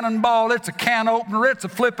cannonball, it's a can opener, it's a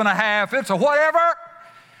flip and a half, it's a whatever.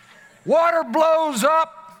 Water blows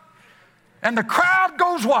up and the crowd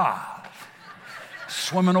goes wild.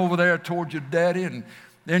 Swimming over there toward your daddy, and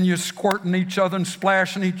then you're squirting each other and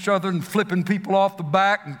splashing each other and flipping people off the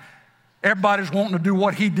back, and everybody's wanting to do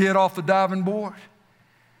what he did off the diving board.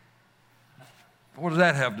 What does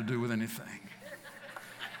that have to do with anything?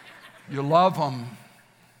 You love them.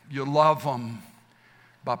 You love them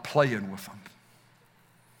by playing with them.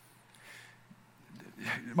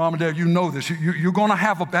 Mom and Dad, you know this. You're going to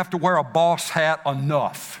have to wear a boss hat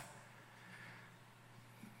enough.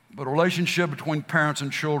 But a relationship between parents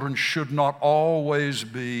and children should not always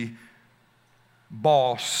be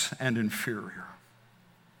boss and inferior.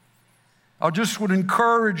 I just would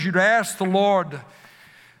encourage you to ask the Lord,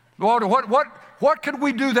 Lord, what could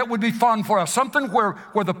we do that would be fun for us? Something where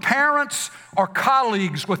the parents are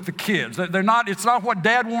colleagues with the kids. It's not what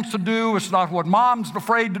dad wants to do. It's not what mom's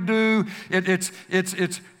afraid to do.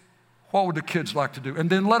 It's what would the kids like to do? And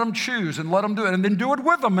then let them choose and let them do it. And then do it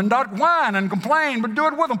with them and not whine and complain, but do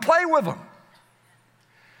it with them. Play with them.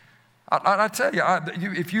 I tell you,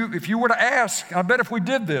 if you were to ask, I bet if we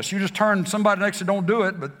did this, you just turn somebody next to don't do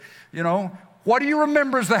it, but what do you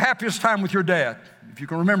remember as the happiest time with your dad? If you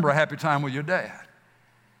can remember a happy time with your dad.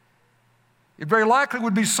 It very likely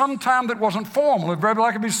would be some time that wasn't formal. It very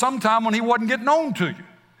likely would be some time when he wasn't getting on to you.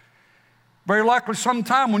 Very likely some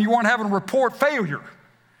time when you weren't having to report failure.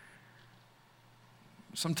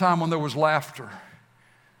 Some time when there was laughter.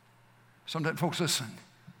 Sometimes, folks, listen.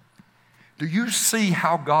 Do you see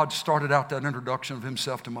how God started out that introduction of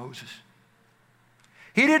himself to Moses?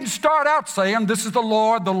 He didn't start out saying, this is the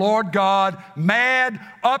Lord God, mad,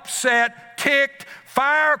 upset, ticked,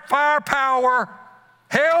 firepower,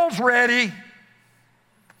 hell's ready.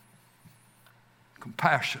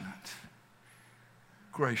 Compassionate,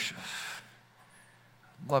 gracious,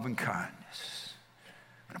 loving kindness,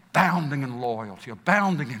 and abounding in loyalty,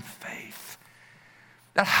 abounding in faith.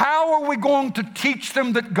 That how are we going to teach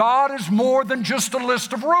them that God is more than just a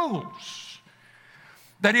list of rules?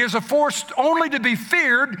 That he is a force only to be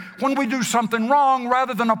feared when we do something wrong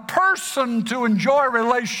rather than a person to enjoy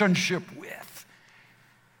relationship with.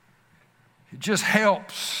 It just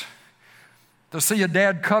helps to see a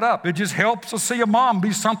dad cut up. It just helps to see a mom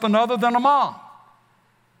be something other than a mom.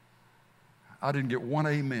 I didn't get one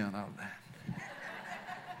amen out of that.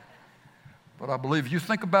 But I believe you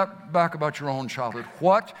think back about your own childhood.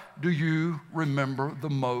 What do you remember the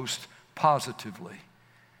most positively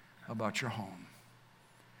about your home?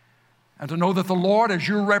 And to know that the Lord, as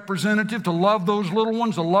your representative, to love those little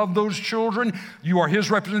ones, to love those children, you are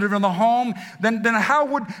his representative in the home, then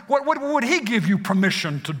what would he give you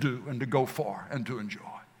permission to do and to go for and to enjoy?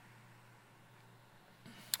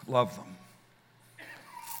 Love them.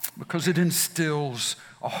 Because it instills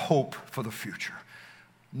a hope for the future.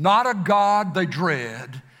 Not a God they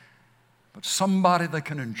dread, but somebody they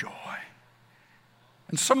can enjoy.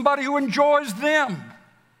 And somebody who enjoys them.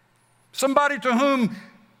 Somebody to whom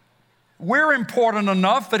we're important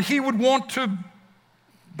enough that he would want to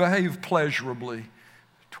behave pleasurably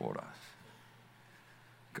toward us.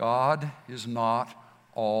 God is not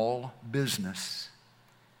all business.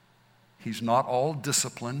 He's not all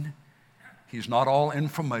discipline. He's not all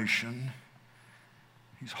information.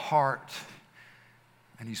 He's heart,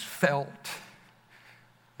 and he's felt,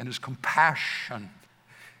 and his compassion,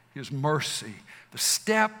 his mercy, the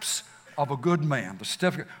steps of a good man,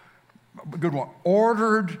 a good one,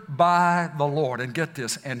 ordered by the Lord. And get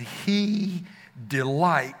this, and he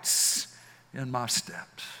delights in my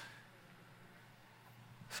steps.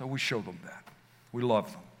 So we show them that. We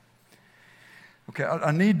love them. Okay,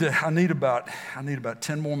 I need about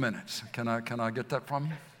 10 more minutes. Can I get that from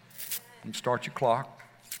you? You can start your clock.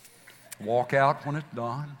 Walk out when it's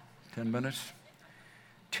done. 10 minutes.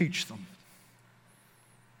 Teach them.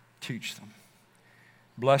 Teach them.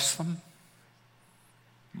 Bless them.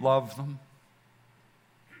 Love them.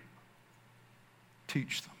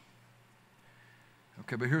 Teach them.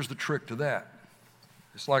 Okay, but here's the trick to that.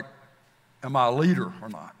 It's like, am I a leader or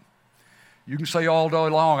not? You can say all day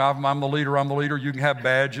long, I'm the leader, I'm the leader. You can have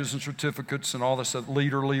badges and certificates and all this stuff,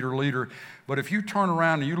 leader, leader, leader. But if you turn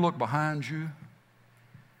around and you look behind you,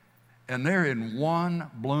 and they're in one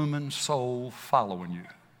blooming soul following you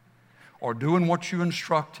or doing what you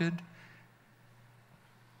instructed,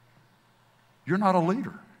 you're not a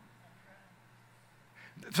leader.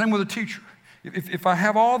 Same with a teacher. If I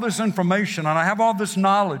have all this information and I have all this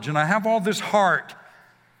knowledge and I have all this heart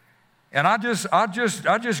and I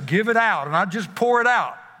just give it out and I just pour it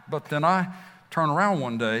out, but then I turn around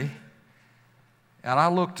one day and I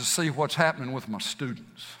look to see what's happening with my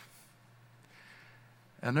students.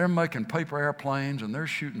 And they're making paper airplanes, and they're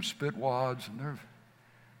shooting spit wads, and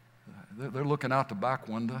they're looking out the back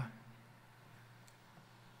window.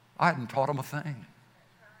 I hadn't taught them a thing.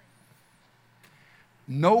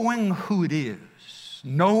 Knowing who it is,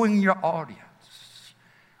 knowing your audience,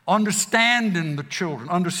 understanding the children,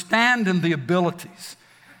 understanding the abilities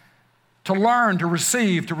to learn, to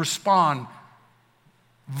receive, to respond,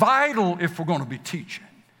 vital if we're going to be teaching.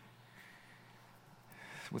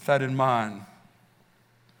 With that in mind,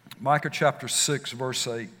 Micah chapter 6, verse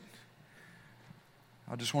 8.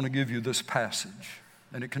 I just want to give you this passage,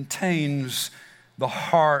 and it contains the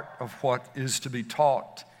heart of what is to be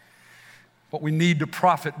taught, what we need to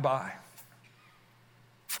profit by.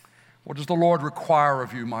 What does the Lord require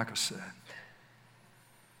of you, Micah said?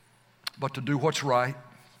 but to do what's right,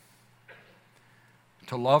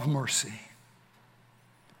 to love mercy,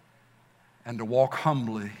 and to walk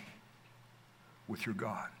humbly with your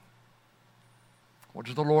God. What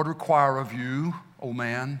does the Lord require of you, O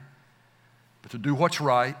man? But to do what's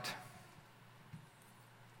right.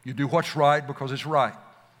 You do what's right because it's right.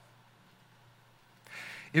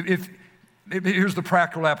 Here's the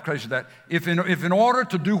practical application of that. If in order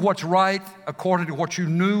to do what's right according to what you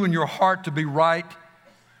knew in your heart to be right,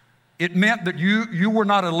 it meant that you were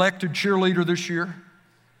not elected cheerleader this year,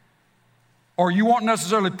 or you weren't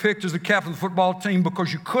necessarily picked as the captain of the football team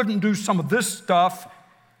because you couldn't do some of this stuff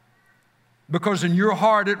because in your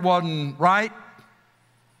heart it wasn't right,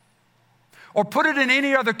 or put it in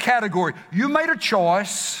any other category, you made a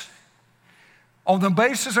choice on the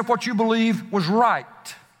basis of what you believe was right.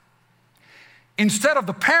 Instead of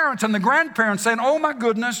the parents and the grandparents saying, oh my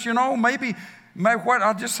goodness, maybe what,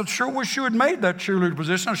 I just sure wish you had made that cheerleader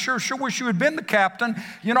position. I sure wish you had been the captain.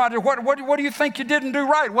 What do you think you didn't do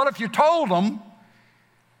right? Well, if you told them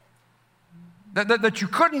that you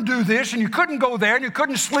couldn't do this and you couldn't go there and you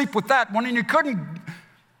couldn't sleep with that one and you couldn't,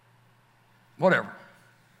 whatever.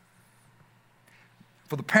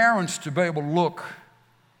 For the parents to be able to look,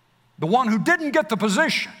 the one who didn't get the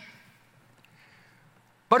position,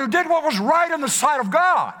 but who did what was right in the sight of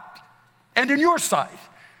God and in your sight,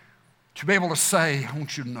 to be able to say, I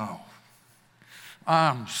want you to know,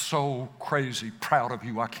 I'm so crazy proud of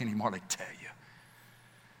you, I can't even hardly tell you.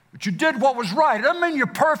 But you did what was right. It doesn't mean you're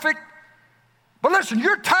perfect, but listen,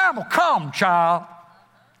 your time will come, child.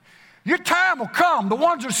 Your time will come. The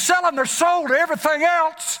ones who are selling their soul to everything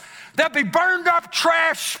else, they'll be burned up,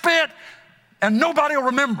 trash, spit, and nobody will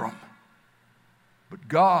remember them. But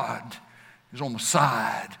God is on the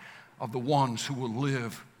side of the ones who will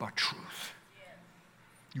live by truth.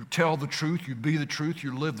 You tell the truth, you be the truth,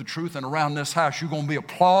 you live the truth, and around this house you're going to be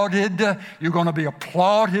applauded. You're going to be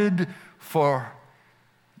applauded for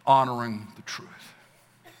honoring the truth.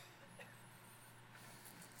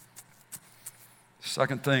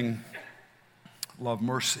 Second thing, love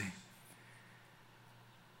mercy.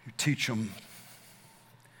 You teach them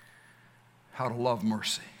how to love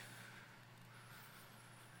mercy.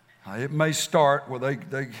 Now, it may start where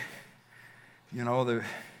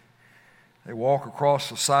they walk across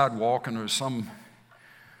the sidewalk and there's some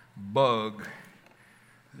bug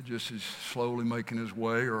that just is slowly making his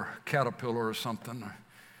way, or a caterpillar or something, or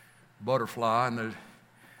butterfly, and they're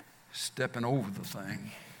stepping over the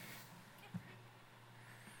thing.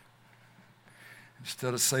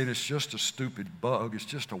 Instead of saying it's just a stupid bug, it's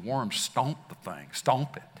just a worm, stomp the thing,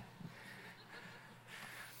 stomp it.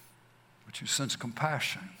 But you sense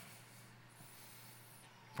compassion.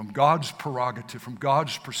 From God's prerogative, from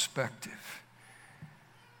God's perspective.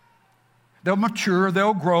 They'll mature,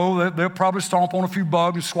 they'll grow, they'll probably stomp on a few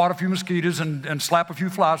bugs and swat a few mosquitoes and slap a few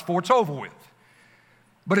flies before it's over with.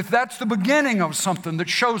 But if that's the beginning of something that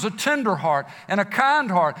shows a tender heart and a kind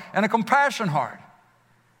heart and a compassion heart,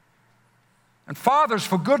 and fathers,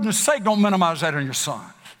 for goodness sake, don't minimize that in your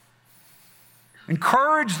sons.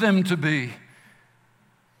 Encourage them to be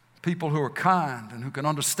people who are kind and who can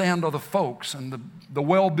understand other folks, and the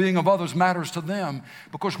well-being of others matters to them,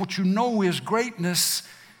 because what you know is greatness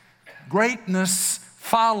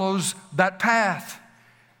follows that path.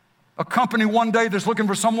 A company one day that's looking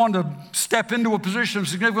for someone to step into a position of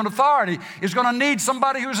significant authority is going to need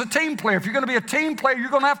somebody who's a team player. If you're going to be a team player, you're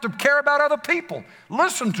going to have to care about other people.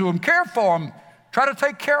 Listen to them, care for them, try to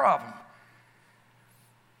take care of them.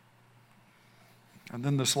 And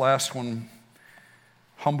then this last one,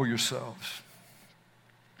 humble yourselves.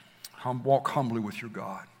 Walk humbly with your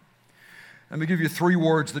God. Let me give you 3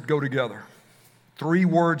 words that go together. 3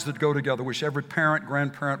 words that go together. Wish every parent,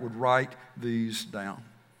 grandparent would write these down.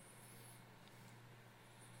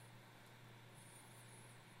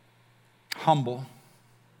 Humble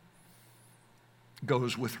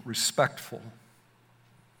goes with respectful,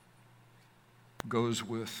 goes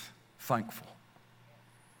with thankful.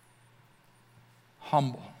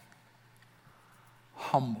 Humble.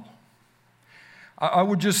 I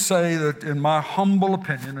would just say that in my humble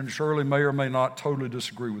opinion, and Shirley may or may not totally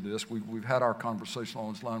disagree with this, we've had our conversation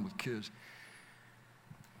on this line with kids,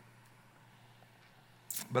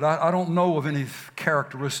 but I don't know of any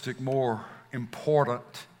characteristic more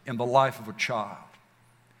important in the life of a child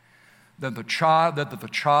than the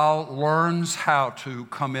child learns how to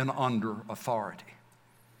come in under authority.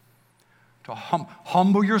 To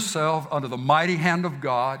humble yourself under the mighty hand of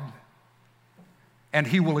God, and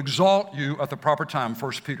He will exalt you at the proper time,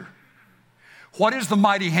 1 Peter. What is the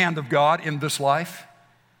mighty hand of God in this life?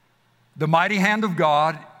 The mighty hand of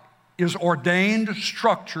God is ordained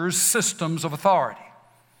structures, systems of authority.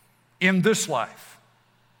 in this life.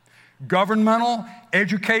 Governmental,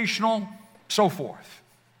 educational, so forth.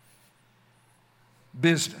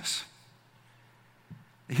 Business.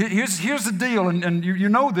 Here's the deal, and you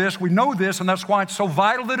know this, we know this, and that's why it's so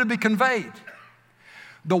vital that it be conveyed.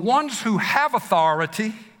 The ones who have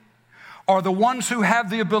authority are the ones who have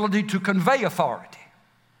the ability to convey authority.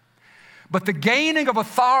 But the gaining of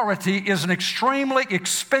authority is an extremely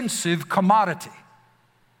expensive commodity.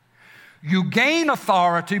 You gain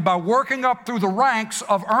authority by working up through the ranks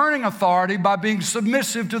of earning authority by being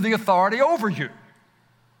submissive to the authority over you.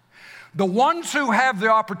 The ones who have the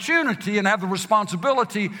opportunity and have the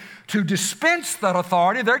responsibility to dispense that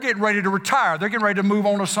authority, they're getting ready to retire. They're getting ready to move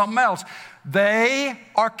on to something else. They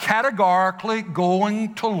are categorically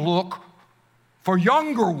going to look for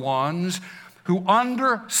younger ones who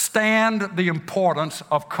understand the importance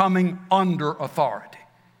of coming under authority.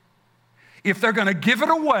 If they're going to give it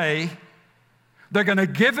away, they're going to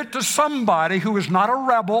give it to somebody who is not a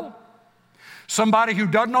rebel, somebody who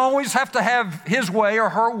doesn't always have to have his way or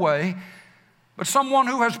her way, but someone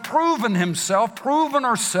who has proven himself, proven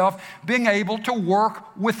herself, being able to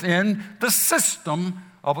work within the system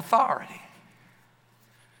of authority.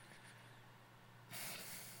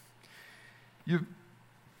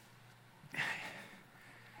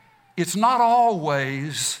 It's not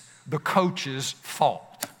always the coach's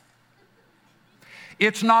fault.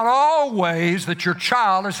 It's not always that your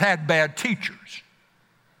child has had bad teachers.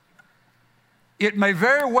 It may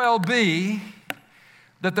very well be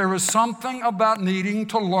that there is something about needing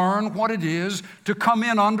to learn what it is to come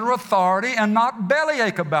in under authority and not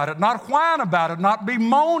bellyache about it, not whine about it, not be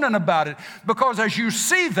moaning about it. Because as you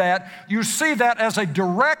see that as a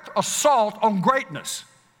direct assault on greatness.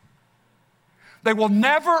 They will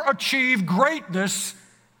never achieve greatness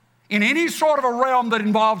in any sort of a realm that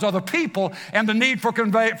involves other people and the need for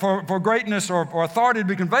greatness or authority to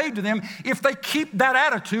be conveyed to them if they keep that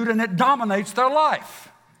attitude and it dominates their life.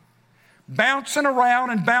 Bouncing around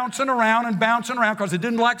and bouncing around and bouncing around because they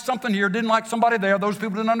didn't like something here, didn't like somebody there, those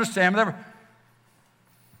people didn't understand.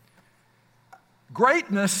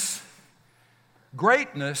 Greatness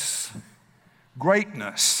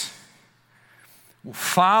will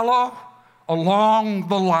follow along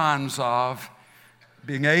the lines of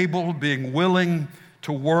being willing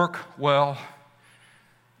to work well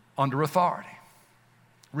under authority.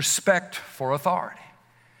 Respect for authority.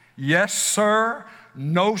 Yes, sir.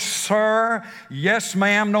 No, sir. Yes,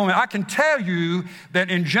 ma'am. No, ma'am. I can tell you that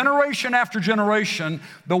in generation after generation,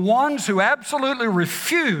 the ones who absolutely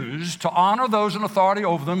refuse to honor those in authority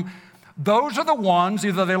over them, those are the ones,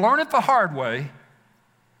 either they learn it the hard way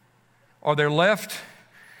or they're left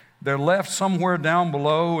somewhere down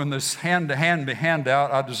below in this hand-to-hand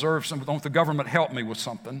handout. I deserve something. Don't the government help me with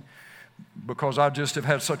something because I just have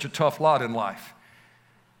had such a tough lot in life.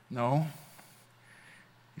 No.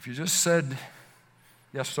 If you just said,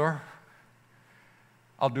 yes, sir,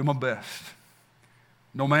 I'll do my best.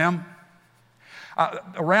 No, ma'am.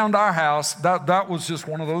 Around our house, that was just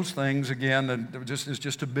one of those things, again, and it's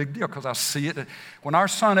just a big deal because I see it. When our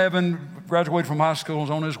son Evan graduated from high school and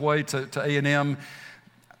was on his way to A&M,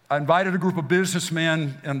 I invited a group of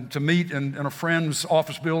businessmen to meet in a friend's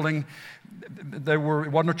office building. It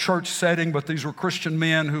wasn't a church setting, but these were Christian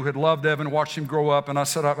men who had loved Evan, watched him grow up. And I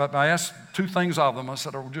said, I asked two things of them. I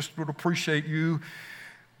said, I just would appreciate you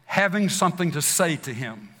having something to say to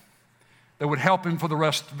him that would help him for the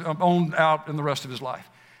rest, on out in the rest of his life.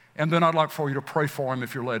 And then I'd like for you to pray for him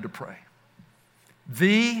if you're led to pray.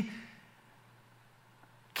 The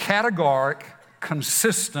categoric,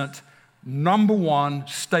 consistent, number one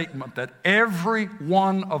statement that every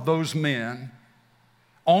one of those men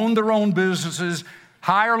own their own businesses,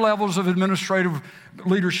 higher levels of administrative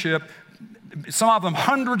leadership, some of them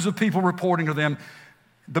hundreds of people reporting to them,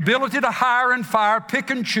 the ability to hire and fire,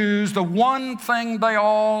 pick and choose. The one thing they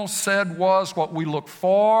all said was what we look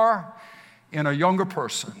for in a younger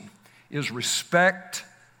person is respect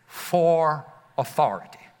for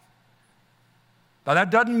authority. Now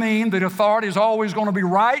that doesn't mean that authority is always going to be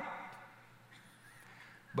right,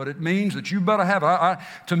 but it means that you better have it.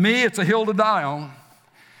 To me, it's a hill to die on.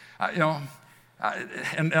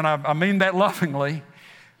 I mean that lovingly.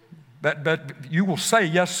 But you will say,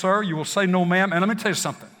 yes, sir. You will say, no, ma'am. And let me tell you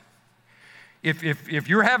something. If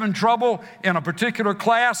you're having trouble in a particular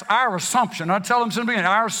class, our assumption, I tell them in the beginning,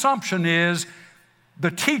 our assumption is the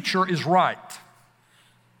teacher is right.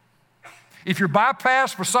 If you're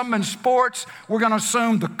bypassed for something in sports, we're going to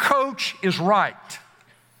assume the coach is right.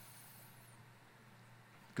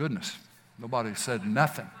 Goodness, nobody said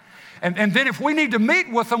nothing. And then if we need to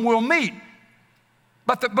meet with them, we'll meet.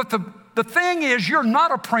 But the thing is, you're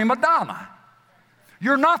not a prima donna.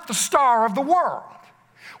 You're not the star of the world.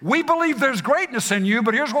 We believe there's greatness in you,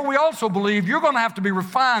 but here's what we also believe. You're going to have to be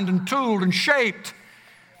refined and tooled and shaped.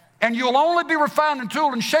 And you'll only be refined and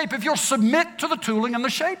tooled and shaped if you'll submit to the tooling and the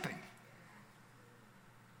shaping.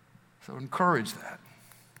 So encourage that.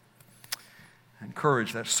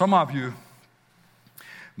 Encourage that. Some of you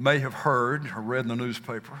may have heard or read in the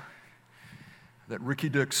newspaper that Ricky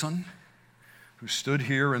Dixon, who stood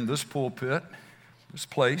here in this pulpit, this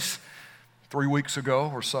place, 3 weeks ago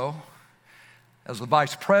or so, as the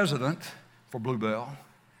vice president for Bluebell,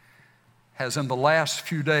 has in the last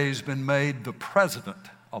few days been made the president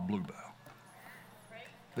of Bluebell.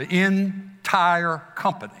 The entire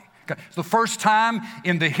company. Okay. It's the first time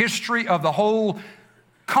in the history of the whole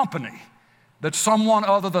company that someone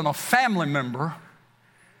other than a family member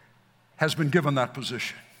has been given that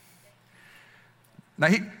position. Now,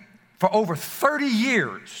 for over 30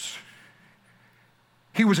 years,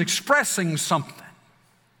 he was expressing something.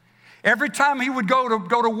 Every time he would go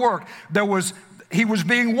to work, he was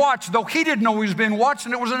being watched, though he didn't know he was being watched,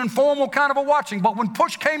 and it was an informal kind of a watching. But when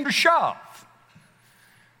push came to shove,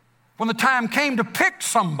 when the time came to pick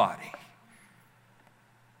somebody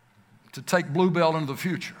to take Bluebell into the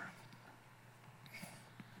future,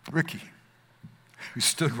 Ricky, who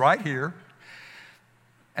stood right here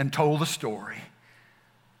and told the story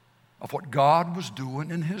of what God was doing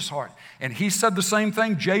in his heart. And he said the same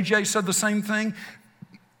thing. JJ said the same thing.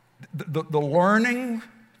 The learning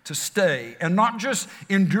to stay and not just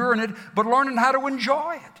enduring it, but learning how to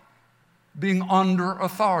enjoy it, being under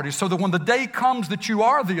authority, so that when the day comes that you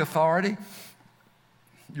are the authority,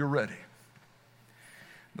 you're ready.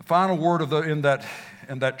 The final word in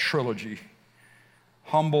that trilogy,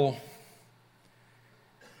 humble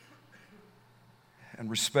and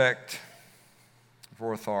respect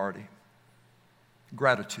for authority,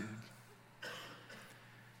 gratitude.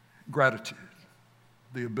 Gratitude.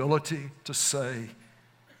 The ability to say,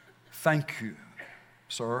 thank you,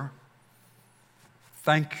 sir.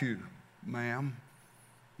 Thank you, ma'am.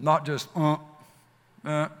 Not just,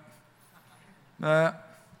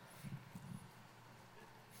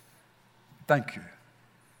 thank you.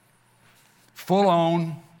 Full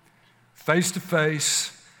on, face to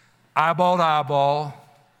face, eyeball to eyeball,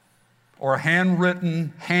 or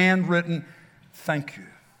handwritten, thank you.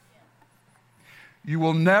 You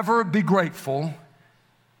will never be grateful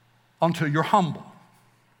until you're humble.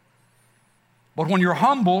 But when you're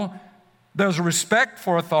humble, there's a respect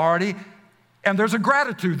for authority and there's a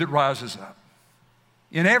gratitude that rises up.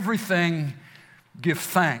 In everything, give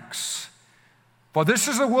thanks. For this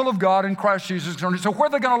is the will of God in Christ Jesus. So where are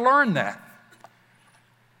they going to learn that?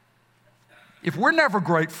 If we're never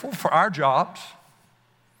grateful for our jobs,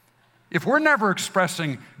 if we're never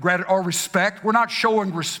expressing gratitude or respect, we're not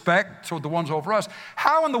showing respect to the ones over us,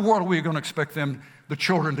 how in the world are we going to expect them, the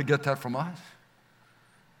children, to get that from us?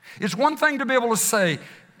 It's one thing to be able to say,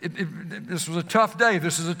 this was a tough day,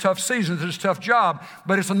 this is a tough season, this is a tough job,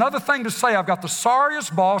 but it's another thing to say, I've got the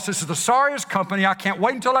sorriest boss, this is the sorriest company, I can't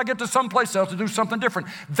wait until I get to someplace else to do something different.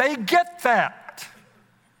 They get that.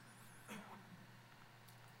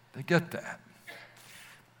 They get that.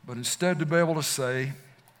 But instead to be able to say,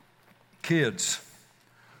 kids,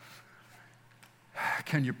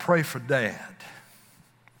 can you pray for Dad?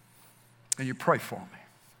 Can you pray for me?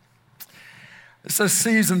 It's a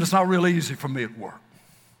season that's not real easy for me at work.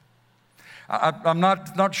 I'm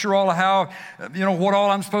not sure all of how, what all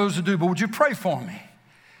I'm supposed to do, but would you pray for me?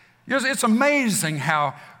 It's amazing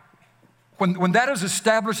how when that is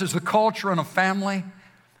established as the culture in a family,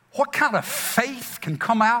 what kind of faith can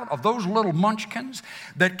come out of those little munchkins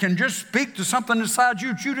that can just speak to something inside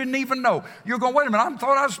you that you didn't even know? You're going, wait a minute, I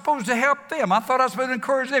thought I was supposed to help them. I thought I was supposed to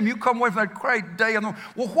encourage them. You come away from that great day.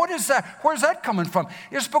 Well, what is that? Where's that coming from?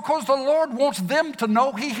 It's because the Lord wants them to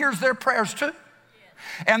know He hears their prayers too.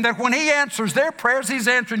 And that when He answers their prayers, He's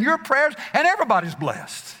answering your prayers, and everybody's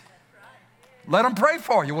blessed. Let them pray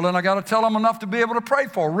for you. Well, then I got to tell them enough to be able to pray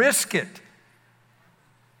for. Risk it.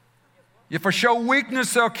 If I show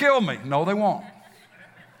weakness, they'll kill me. No, they won't.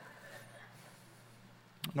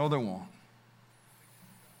 No, they won't.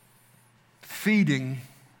 Feeding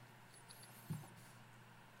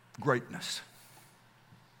greatness.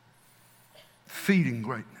 Feeding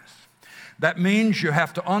greatness. That means you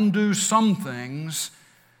have to undo some things,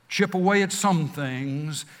 chip away at some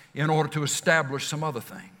things in order to establish some other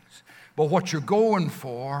things. But what you're going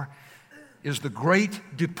for is the great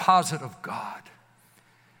deposit of God.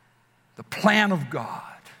 The plan of God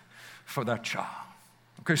for that child.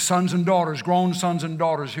 Okay, sons and daughters, grown sons and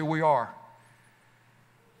daughters, here we are.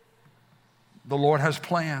 The Lord has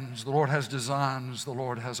plans. The Lord has designs. The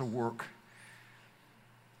Lord has a work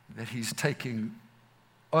that He's taking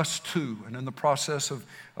us to and in the process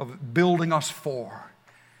of building us for,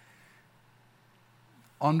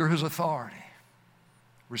 under His authority,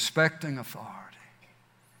 respecting authority,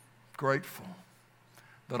 grateful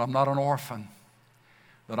that I'm not an orphan,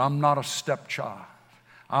 that I'm not a stepchild,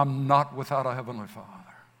 I'm not without a Heavenly Father.